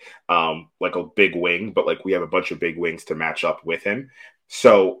 Like a big wing, but like we have a bunch of big wings to match up with him.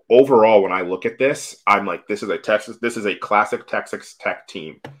 So overall, when I look at this, I'm like, this is a classic Texas Tech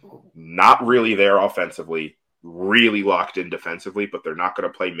team. Not really there offensively, really locked in defensively, but they're not going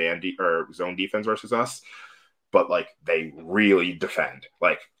to play or zone defense versus us. But like they really defend.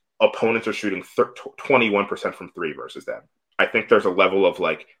 Like opponents are shooting 21% from 3 versus them. I think there's a level of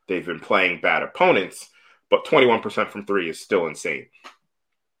like they've been playing bad opponents, but 21% from 3 is still insane.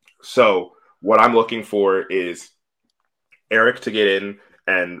 So what I'm looking for is Eric to get in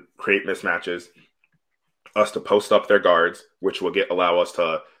and create mismatches, us to post up their guards, which will allow us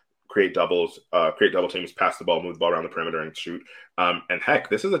to create double teams, pass the ball, move the ball around the perimeter, and shoot. And heck,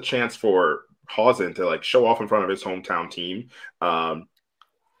 this is a chance for Hausen to like show off in front of his hometown team.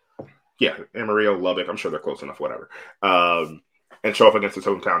 Amarillo, Lubbock, I'm sure they're close enough, whatever. And show up against his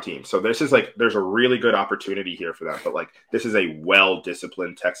hometown team. So this is like, there's a really good opportunity here for them. But like, this is a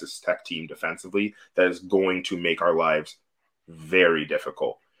well-disciplined Texas Tech team defensively that is going to make our lives very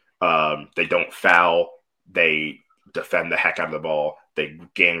difficult. They don't foul. They defend the heck out of the ball. They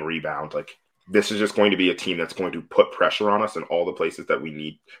gang rebound. Like, this is just going to be a team that's going to put pressure on us in all the places that we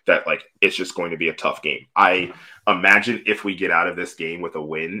need. That like it's just going to be a tough game. I imagine if we get out of this game with a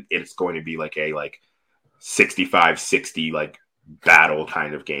win, it's going to be like a 65-60 like battle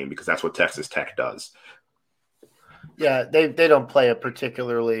kind of game because that's what Texas Tech does. Yeah, they don't play a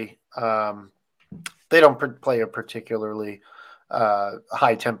particularly high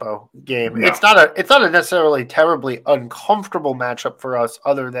tempo game. No. It's not a necessarily terribly uncomfortable matchup for us,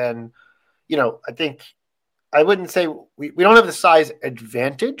 other than, I think I wouldn't say we don't have the size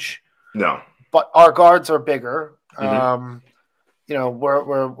advantage. No, but our guards are bigger. Mm-hmm.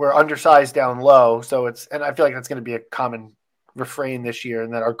 We're undersized down low, so and I feel like that's going to be a common refrain this year,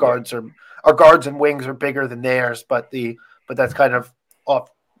 and that our guards and wings are bigger than theirs, but that's kind of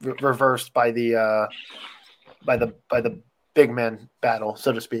reversed by the big men battle,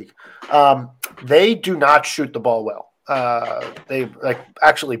 so to speak. They do not shoot the ball well. They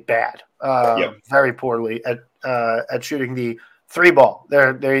actually bad, very poorly at shooting the 3-ball.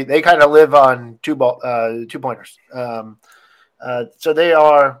 They kind of live on 2-pointers. So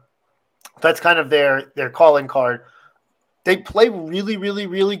that's kind of their calling card. They play really, really,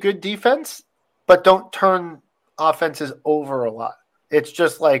 really good defense, but don't turn offenses over a lot. It's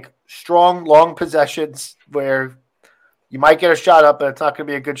just like strong, long possessions where you might get a shot up, but it's not going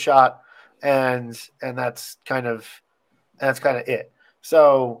to be a good shot, and that's kind of it.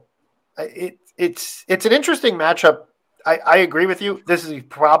 So it's an interesting matchup. I agree with you. This is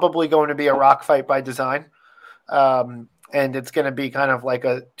probably going to be a rock fight by design, and it's going to be kind of like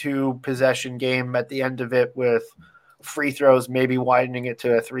a 2-possession game at the end of it, with free throws maybe widening it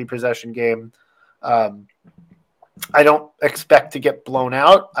to a 3-possession game. I don't expect to get blown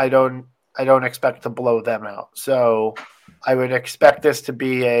out. I don't expect to blow them out. So I would expect this to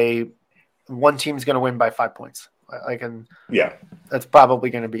be one team's going to win by 5 points. That's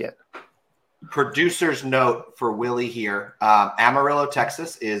probably going to be it. Producer's note for Willie here. Amarillo,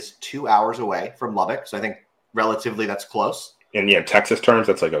 Texas is 2 hours away from Lubbock. So I think relatively that's close. And Texas terms,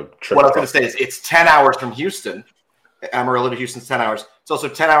 that's like a trip. What I was going to say is it's 10 hours from Houston. Amarillo to Houston's 10 hours. It's also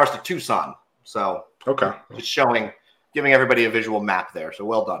 10 hours to Tucson. So okay, just giving everybody a visual map there. So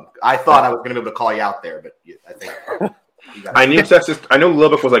well done. I thought I was going to be able to call you out there, but I think I knew Texas. I know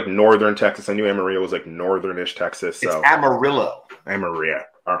Lubbock was like northern Texas. I knew Amarillo was like northern-ish Texas. So it's Amarillo. Amarillo.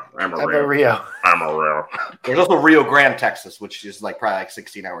 There's also Rio Grande, Texas, which is probably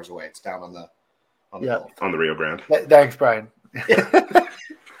 16 hours away. It's down on the Rio Grande. Thanks, Brian.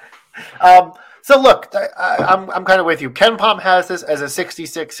 So look, I'm kind of with you. Ken Pom has this as a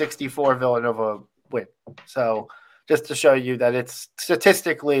 66-64 Villanova win. So just to show you that it's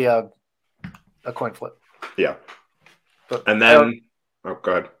statistically a coin flip. Yeah. But and then, go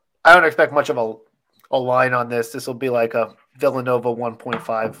ahead. I don't expect much of a line on this. This will be like a Villanova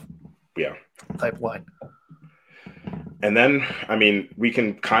 1.5 type line. And then, we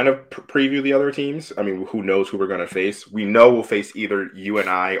can kind of preview the other teams. Who knows who we're going to face? We know we'll face either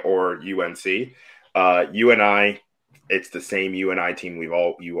UNI or UNC. UNI, it's the same UNI team you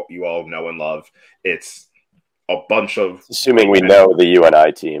all know and love. It's a bunch of... Assuming we know the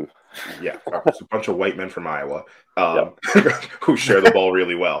UNI team. Yeah, it's a bunch of white men from Iowa who share the ball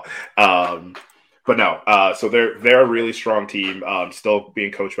really well. But no, so they're a really strong team. Still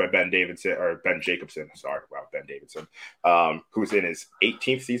being coached by Ben Jacobson. Sorry, wow, Ben Davidson, who's in his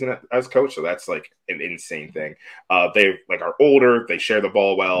 18th season as coach. So that's like an insane thing. They are older. They share the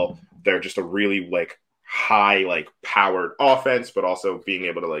ball well. They're just a really high powered offense, but also being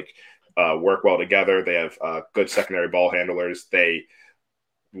able to work well together. They have good secondary ball handlers. They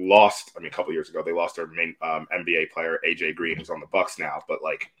lost. A couple years ago, they lost their main NBA player AJ Green, who's on the Bucks now, but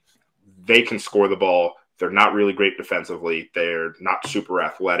they can score the ball. They're not really great defensively. They're not super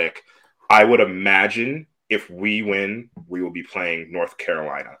athletic. I would imagine if we win, we will be playing North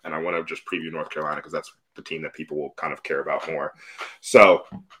Carolina. And I want to just preview North Carolina because that's the team that people will kind of care about more. So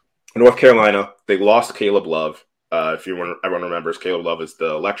North Carolina, they lost Caleb Love. If everyone remembers, Caleb Love is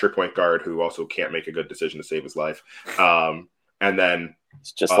the electric point guard who also can't make a good decision to save his life. And then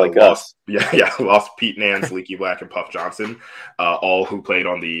it's just like us. Lost Pete Nance, Leaky Black, and Puff Johnson, all who played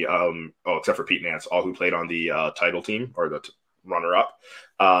on the except for Pete Nance, all who played on the title team or the runner-up.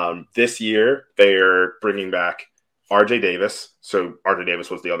 This year, they're bringing back RJ Davis. So RJ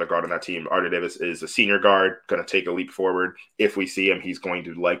Davis was the other guard on that team. RJ Davis is a senior guard, going to take a leap forward. If we see him, he's going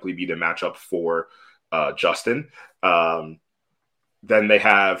to likely be the matchup for Justin. Then they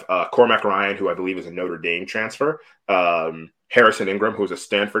have Cormac Ryan, who I believe is a Notre Dame transfer. Harrison Ingram, who's a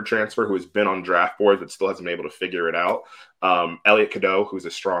Stanford transfer, who has been on draft boards but still hasn't been able to figure it out. Elliot Cadeau, who's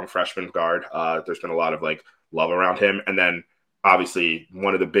a strong freshman guard. There's been a lot of love around him. And then obviously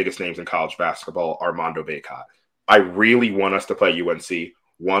one of the biggest names in college basketball, Armando Bacot. I really want us to play UNC.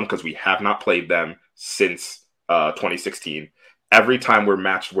 One, because we have not played them since 2016. Every time we're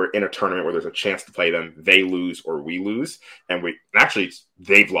matched, we're in a tournament where there's a chance to play them. They lose or we lose. And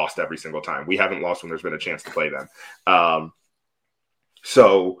they've lost every single time. We haven't lost when there's been a chance to play them.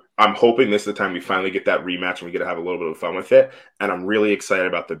 So I'm hoping this is the time we finally get that rematch and we get to have a little bit of fun with it. And I'm really excited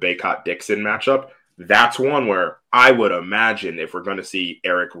about the Bacot-Dixon matchup. That's one where I would imagine if we're going to see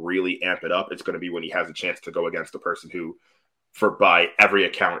Eric really amp it up, it's going to be when he has a chance to go against a person who, by every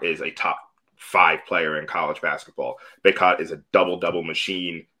account, is a top 5 player in college basketball. Bacot is a double-double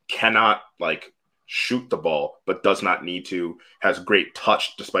machine, cannot shoot the ball, but does not need to, has great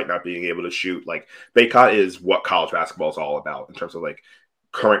touch despite not being able to shoot. Bacot is what college basketball is all about in terms of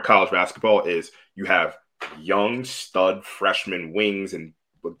current college basketball is you have young stud freshman wings and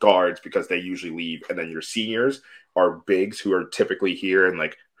guards because they usually leave, and then your seniors are bigs who are typically here and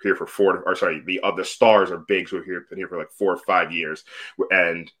here for the stars are bigs who are been here for 4 or 5 years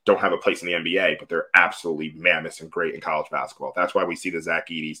and don't have a place in the NBA, but they're absolutely mammoths and great in college basketball. That's why we see the Zach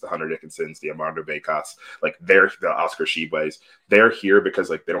Edey's, the Hunter Dickinsons, the Armando Bacots, they're the Oscar Tshiebwes. They're here because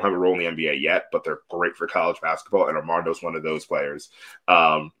they don't have a role in the NBA yet, but they're great for college basketball, and Armando's one of those players.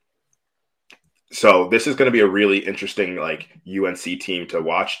 So this is going to be a really interesting UNC team to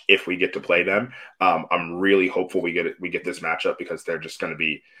watch if we get to play them. I'm really hopeful we get this matchup because they're just going to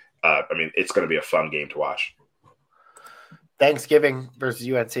be. It's going to be a fun game to watch. Thanksgiving versus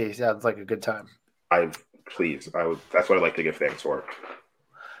UNC sounds like a good time. That's what I'd like to give thanks for.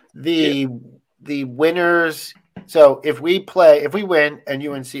 The winners. So if we win and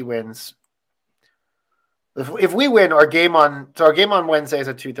UNC wins. If we win, our game on Wednesday is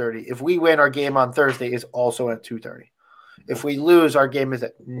at 2:30. If we win, our game on Thursday is also at 2:30. If we lose, our game is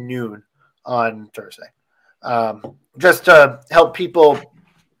at noon on Thursday. Just to help people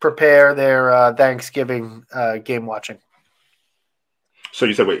prepare their Thanksgiving game watching. So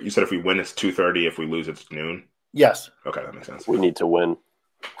you said if we win, it's 2:30. If we lose, it's noon? Yes. Okay, that makes sense. We need to win.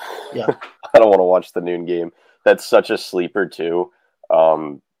 Yeah. I don't want to watch the noon game. That's such a sleeper, too.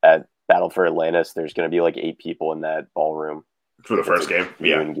 At Battle for Atlantis, there's going to be 8 people in that ballroom for the first game.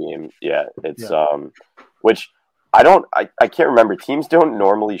 Game. Yeah, it's which I can't remember. Teams don't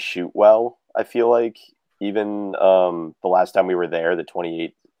normally shoot well. I feel like even the last time we were there, the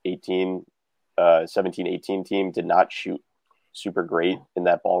 17-18 team did not shoot super great in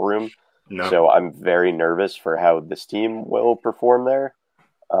that ballroom. No. So I'm very nervous for how this team will perform there.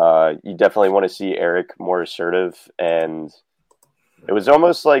 You definitely want to see Eric more assertive, and it was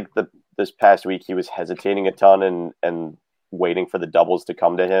almost like this past week he was hesitating a ton and waiting for the doubles to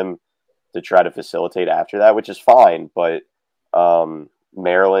come to him to try to facilitate after that, which is fine. But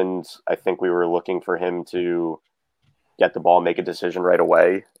Maryland, I think we were looking for him to get the ball, make a decision right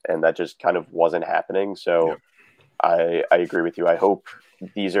away, and that just kind of wasn't happening. So I agree with you. I hope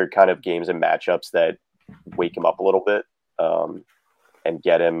these are kind of games and matchups that wake him up a little bit and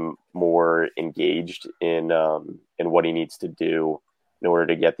get him more engaged in what he needs to do in order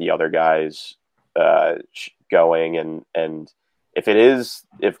to get the other guys going. And if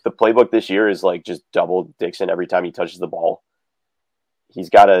the playbook this year is just double Dixon every time he touches the ball, he's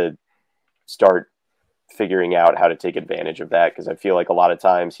got to start figuring out how to take advantage of that, because I feel like a lot of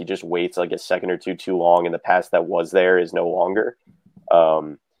times he just waits a second or two too long, and the pass that was there is no longer.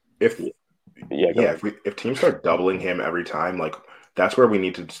 If teams start doubling him every time, that's where we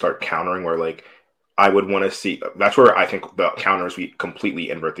need to start countering, where I would want to see. That's where I think the counters, we completely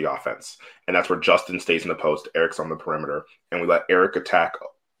invert the offense, and that's where Justin stays in the post, Eric's on the perimeter, and we let Eric attack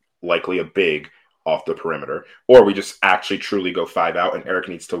likely a big off the perimeter, or we just actually truly go 5 out, and Eric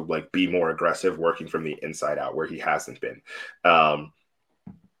needs to be more aggressive, working from the inside out where he hasn't been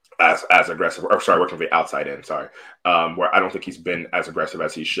as aggressive. Or sorry, working from the outside in. Sorry, where I don't think he's been as aggressive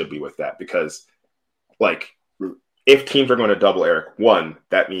as he should be with that, because if teams are going to double Eric, one,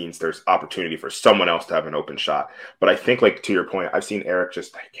 that means there's opportunity for someone else to have an open shot. But I think, to your point, I've seen Eric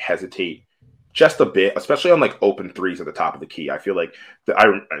just hesitate just a bit, especially on open threes at the top of the key. I feel like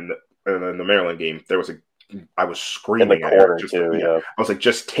in the Maryland game, I was screaming at Eric. I was like,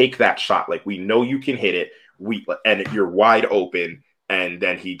 just take that shot. We know you can hit it. And you're wide open, and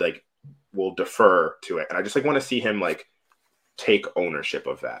then he will defer to it. And I just want to see him take ownership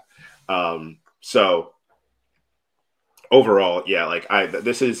of that. So overall, yeah, I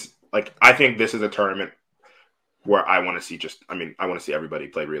think this is a tournament where I want to see I want to see everybody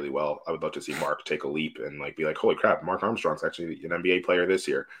play really well. I would love to see Mark take a leap and be holy crap, Mark Armstrong's actually an NBA player this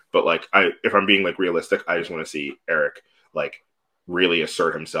year. But if I'm being realistic, I just want to see Eric really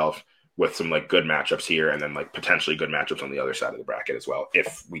assert himself, with some like good matchups here, and then like potentially good matchups on the other side of the bracket as well.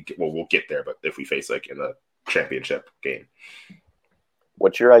 If we we'll get there, but if we face like in the championship game.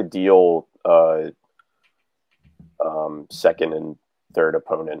 What's your ideal second and third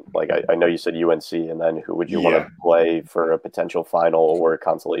opponent? Like I know you said UNC, and then who would you want to play for a potential final or a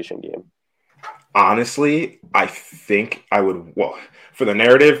consolation game? Honestly, I think I would. Well, for the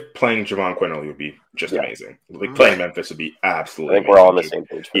narrative, playing Javon Quinterly would be just amazing. Like playing Memphis would be absolutely. I think amazing. We're all on the same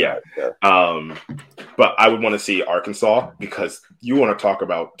page. For that. But I would want to see Arkansas because you want to talk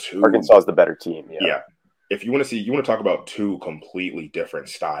about two. Arkansas is the better team. Yeah. If you want to talk about two completely different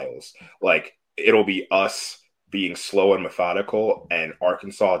styles. Like it'll be us being slow and methodical, and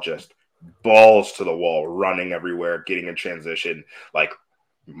Arkansas just balls to the wall, running everywhere, getting in transition, like.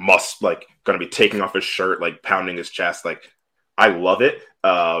 Gonna be taking off his shirt, like pounding his chest. Like I love it.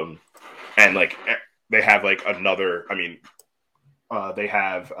 And like they have like another. I mean, they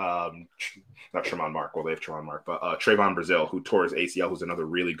have not Tremont Mark. Well, they have Tremont Mark, but Trayvon Brazil, who tore his ACL, who's another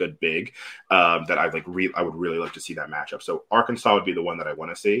really good big. That I like. I would really like to see that matchup. So Arkansas would be the one that I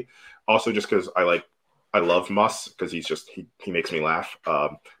want to see. Also, just because I love Muss because he makes me laugh.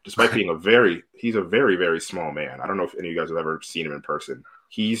 Despite being he's a very, very small man. I don't know if any of you guys have ever seen him in person.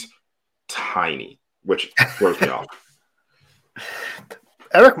 He's tiny, which throws me off.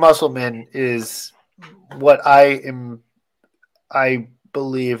 Eric Musselman is what I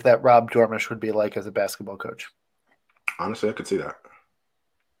believe that Rob Dormish would be like as a basketball coach. Honestly, I could see that.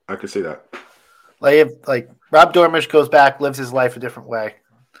 Like Rob Dormish goes back, lives his life a different way.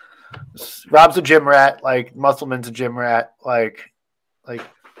 Rob's a gym rat. Like Musselman's a gym rat. Like I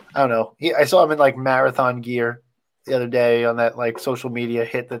don't know. I saw him in like marathon gear the other day on that like social media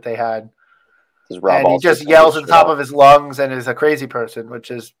hit that they had. And he just yells at the top of his lungs and is a crazy person, which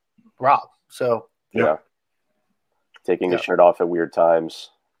is Rob. So taking his shirt off at weird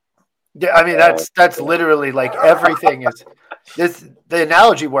times. Yeah, I mean that's literally like everything is this. The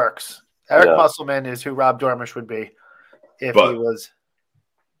analogy works. Eric Musselman is who Rob Dormish would be if he was.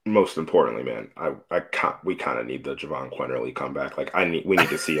 Most importantly, man, we kind of need the Javon Quinterly comeback. Like we need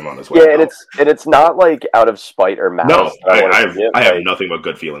to see him on his way. Yeah, and it's not like out of spite or malice. No, I have nothing but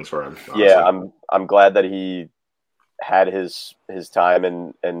good feelings for him. Honestly. Yeah, I'm glad that he had his time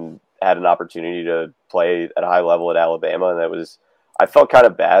and had an opportunity to play at a high level at Alabama, and I felt kind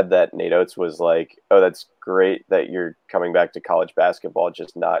of bad that Nate Oates was like, "Oh, that's great that you're coming back to college basketball,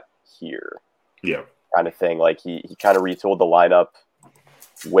 just not here." Yeah, kind of thing. Like he kind of retooled the lineup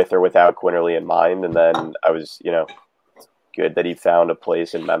with or without Quinterly in mind, and then I was, good that he found a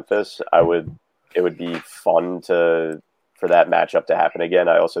place in Memphis. It would be fun for that matchup to happen again.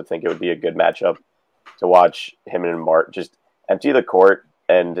 I also think it would be a good matchup to watch him and Mark just empty the court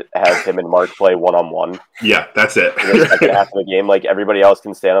and have him and Mark play one-on-one. Yeah, that's it. In the second half of the game, like everybody else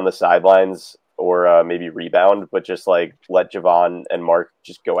can stand on the sidelines or maybe rebound, but just like let Javon and Mark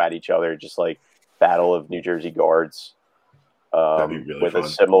just go at each other, just like battle of New Jersey guards. That'd be really with fun. A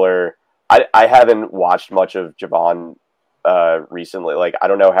similar, I haven't watched much of Javon recently. Like I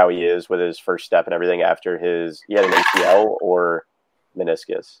don't know how he is with his first step and everything after he had an ACL or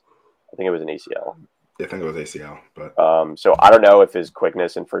meniscus. I think it was an ACL. I think it was ACL, but so I don't know if his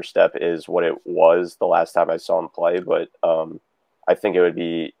quickness and first step is what it was the last time I saw him play, but I think it would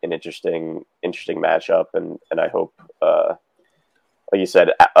be an interesting matchup, and I hope, like you said,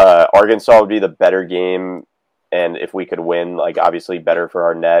 Arkansas would be the better game. And if we could win, like obviously better for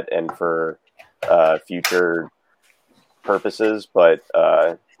our net and for future purposes, but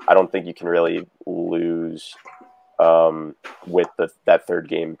I don't think you can really lose with that third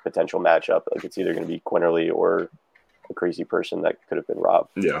game potential matchup. Like it's either going to be Quinterly or a crazy person that could have been Rob.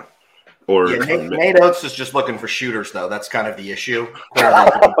 Yeah. Or Nate Oates is just looking for shooters, though. That's kind of the issue.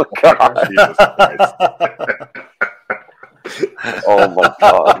 Oh, God. Jesus Christ. Oh my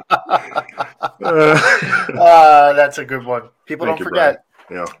God. That's a good one. People don't forget.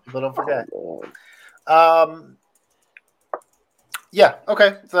 Yeah. People don't forget. Yeah.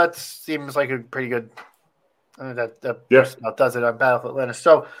 Okay. So that seems like a pretty good. That does it on Battlefield Atlanta.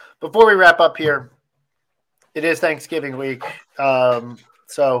 So before we wrap up here, it is Thanksgiving week.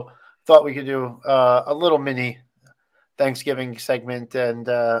 So thought we could do a little mini Thanksgiving segment and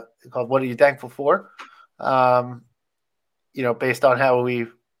called "What Are You Thankful For?" Based on how we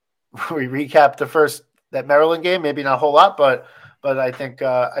recapped that Maryland game, maybe not a whole lot, but I think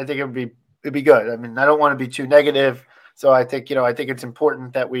it'd be good. I mean, I don't want to be too negative, so I think it's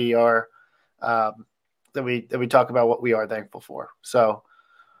important that we are that we talk about what we are thankful for. So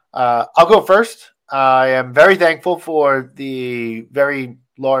I'll go first. I am very thankful for the very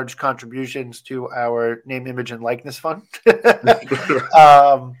large contributions to our name, image, and likeness fund. But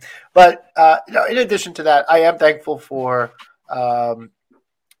in addition to that, I am thankful for TJ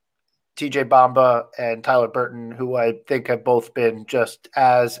Bamba and Tyler Burton, who I think have both been just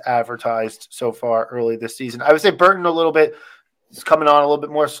as advertised so far early this season. I would say Burton a little bit is coming on a little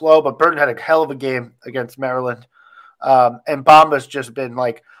bit more slow, but Burton had a hell of a game against Maryland. And Bamba's just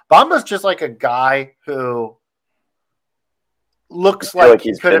like a guy who looks like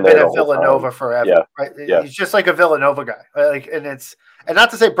he could have been at Villanova forever. Yeah. Right? Yeah. He's just like a Villanova guy. Right? And not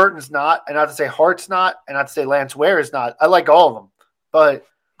to say Burton's not, and not to say Hart's not, and not to say Lance Ware is not. I like all of them, but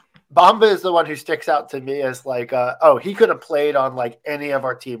Bamba is the one who sticks out to me as like, he could have played on like any of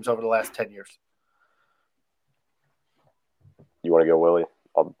our teams over the last 10 years. You want to go, Willie?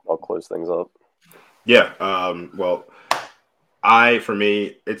 I'll close things up. Yeah. Well, for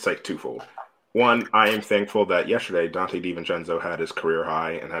me, it's like twofold. One, I am thankful that yesterday Dante DiVincenzo had his career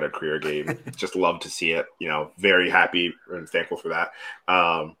high and had a career game. Just love to see it. Very happy and thankful for that.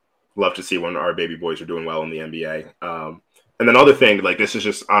 Love to see when our baby boys are doing well in the NBA. And then other thing, like this is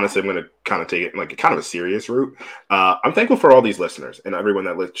just honestly, I'm going to kind of take it like kind of a serious route. I'm thankful for all these listeners and everyone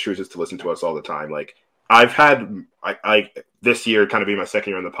that chooses to listen to us all the time. Like I've had, this year kind of being my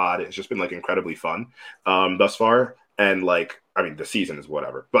second year on the pod, it's just been like incredibly fun thus far. And like, I mean, the season is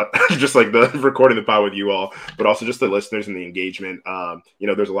whatever, but just like the recording the pod with you all, but also just the listeners and the engagement.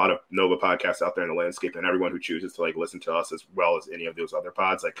 There's a lot of Nova podcasts out there in the landscape, and everyone who chooses to like listen to us as well as any of those other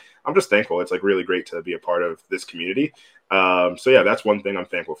pods. Like, I'm just thankful. It's like really great to be a part of this community. So yeah, that's one thing I'm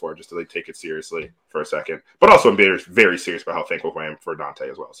thankful for, just to like take it seriously for a second, but also I'm very, very serious about how thankful I am for Dante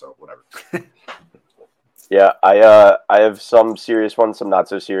as well. So whatever. Yeah, I have some serious ones, some not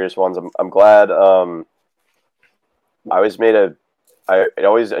so serious ones. I'm glad. It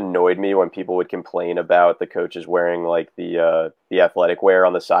always annoyed me when people would complain about the coaches wearing like the athletic wear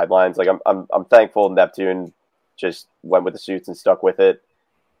on the sidelines. Like I'm thankful Neptune just went with the suits and stuck with it.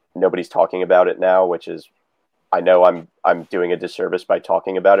 Nobody's talking about it now, which is, I know I'm doing a disservice by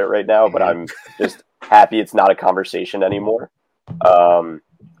talking about it right now, but I'm just happy it's not a conversation anymore.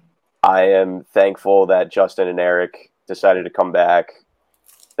 I am thankful that Justin and Eric decided to come back,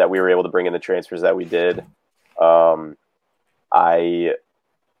 that we were able to bring in the transfers that we did. I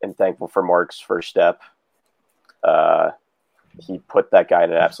am thankful for Mark's first step. He put that guy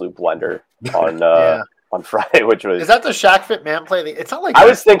in an absolute blender on Friday, which was... Is that the Shaq Fit Man play? It's not like I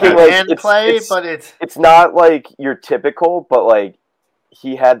was thinking like it's not like your typical, but like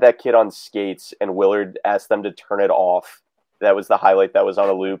he had that kid on skates and Willard asked them to turn it off. That was the highlight that was on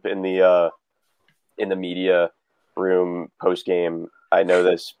a loop in the media room post game. I know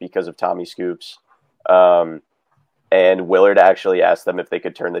this because of Tommy Scoops. And Willard actually asked them if they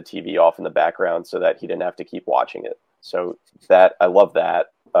could turn the TV off in the background so that he didn't have to keep watching it. So I love that.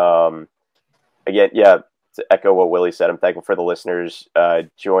 Again, yeah, to echo what Willie said, I'm thankful for the listeners.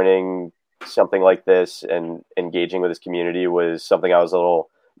 Joining something like this and engaging with this community was something I was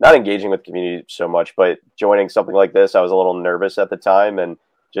not engaging with the community so much, but joining something like this, I was a little nervous at the time, and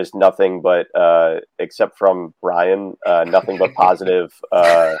just nothing but, except from Brian, nothing but positive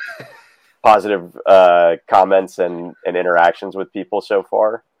comments and interactions with people so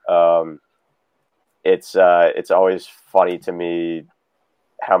far. It's always funny to me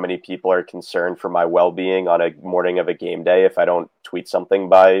how many people are concerned for my well-being on a morning of a game day. If I don't tweet something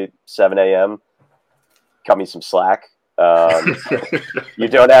by 7 a.m., cut me some slack. You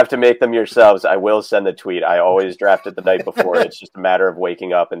don't have to make them yourselves. I will send the tweet. I always draft it the night before. It's just a matter of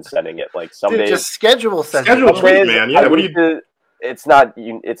waking up and sending it. Like some days, just schedule tweet, man. Yeah, what do you? It's not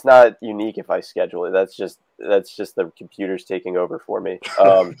unique if I schedule it. That's just the computer's taking over for me.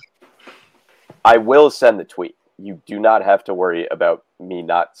 I will send the tweet. You do not have to worry about me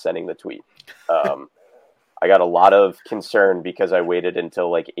not sending the tweet. I got a lot of concern because I waited until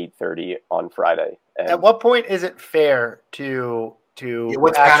like 8:30 on Friday. And at what point is it fair to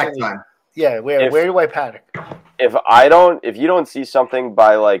what's panic time? Yeah, where do I panic? If you don't see something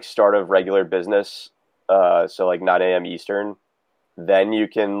by like start of regular business, so like 9 a.m. Eastern, then you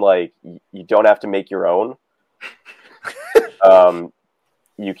can like you don't have to make your own.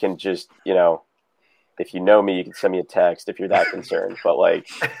 You can just if you know me, you can send me a text if you're that concerned. But like,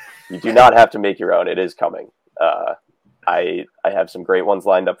 you do not have to make your own. It is coming. I have some great ones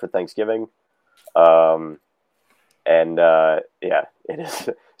lined up for Thanksgiving. Yeah, it is.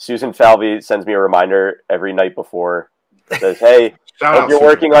 Susan Falvey sends me a reminder every night before. Says, "Hey, hope you're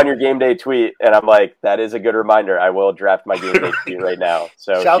working on your game day tweet," and I'm like, "That is a good reminder. I will draft my game day tweet right now."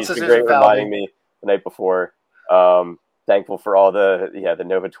 So she's been great reminding me the night before. thankful for all the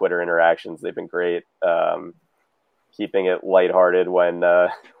Nova Twitter interactions. They've been great. Keeping it lighthearted when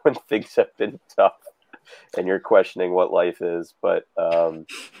things have been tough and you're questioning what life is. But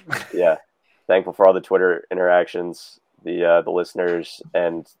thankful for all the Twitter interactions, the listeners,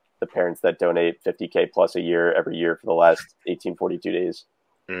 and the parents that donate $50K plus a year every year for the last 1842 days.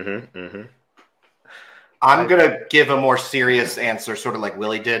 I'm going to give a more serious answer, sort of like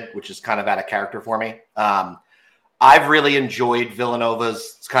Willie did, which is kind of out of character for me. I've really enjoyed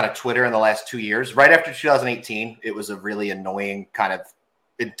Villanova's kind of Twitter in the last 2 years. Right after 2018, it was a really annoying kind of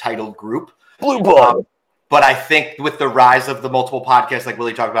entitled group. Blue blood. But I think with the rise of the multiple podcasts, like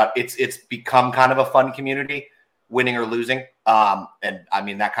Willie talked about, it's become kind of a fun community, winning or losing. And I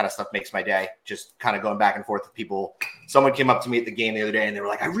mean, that kind of stuff makes my day, just kind of going back and forth with people. Someone came up to me at the game the other day and they were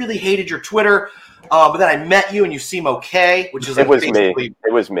like, I really hated your Twitter. But then I met you and you seem okay, which is like, it was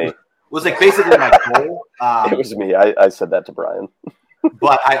me. It was like basically my goal. It was me. I said that to Brian.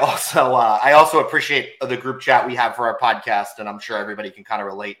 But I also appreciate the group chat we have for our podcast. And I'm sure everybody can kind of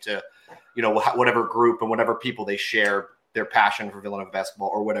relate to, you know, whatever group and whatever people they share their passion for Villanova basketball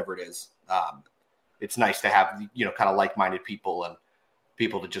or whatever it is. It's nice to have, you know, kind of like-minded people and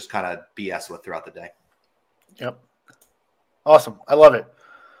people to just kind of BS with throughout the day. Yep. Awesome. I love it.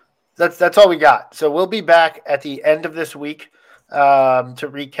 That's all we got. So we'll be back at the end of this week to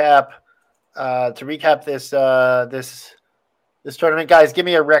recap this tournament. Guys, give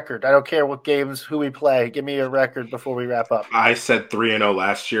me a record. I don't care what games, who we play. Give me a record before we wrap up. I said 3-0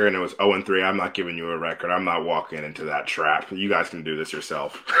 last year, and it was 0-3. I'm not giving you a record. I'm not walking into that trap. You guys can do this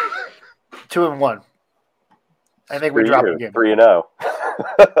yourself. 2-1. I think we dropped the game. 3-0.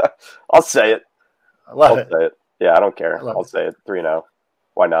 I'll say it. I love it. Say it. Yeah, I don't care. I'll say it. 3-0.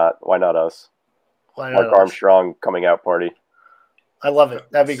 Why not? Why not us? Mark Armstrong coming out party. I love it.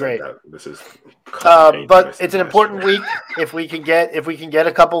 That'd be great. This is, but it's an important week. If we can get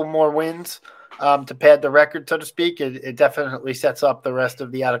a couple more wins to pad the record, so to speak, it definitely sets up the rest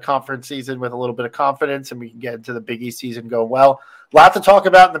of the out of conference season with a little bit of confidence, and we can get into the Big East season going well. A lot to talk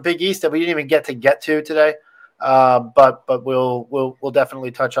about in the Big East that we didn't even get to today, but we'll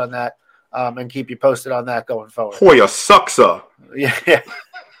definitely touch on that and keep you posted on that going forward. Hoya Suxa. Yeah.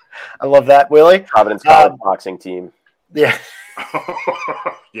 I love that, Willie. Providence College boxing team. Yeah.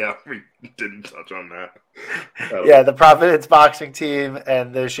 Yeah, we didn't touch on that. Yeah, the Providence boxing team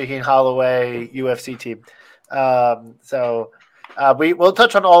and the Shaheen Holloway UFC team. We'll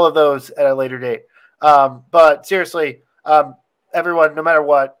touch on all of those at a later date. But seriously, everyone, no matter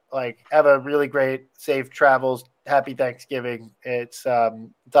what, like, have a really great, safe travels. Happy Thanksgiving. It's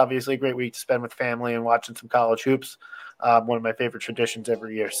obviously a great week to spend with family and watching some college hoops. One of my favorite traditions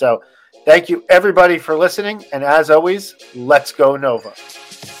every year. So thank you, everybody, for listening. And as always, let's go Nova.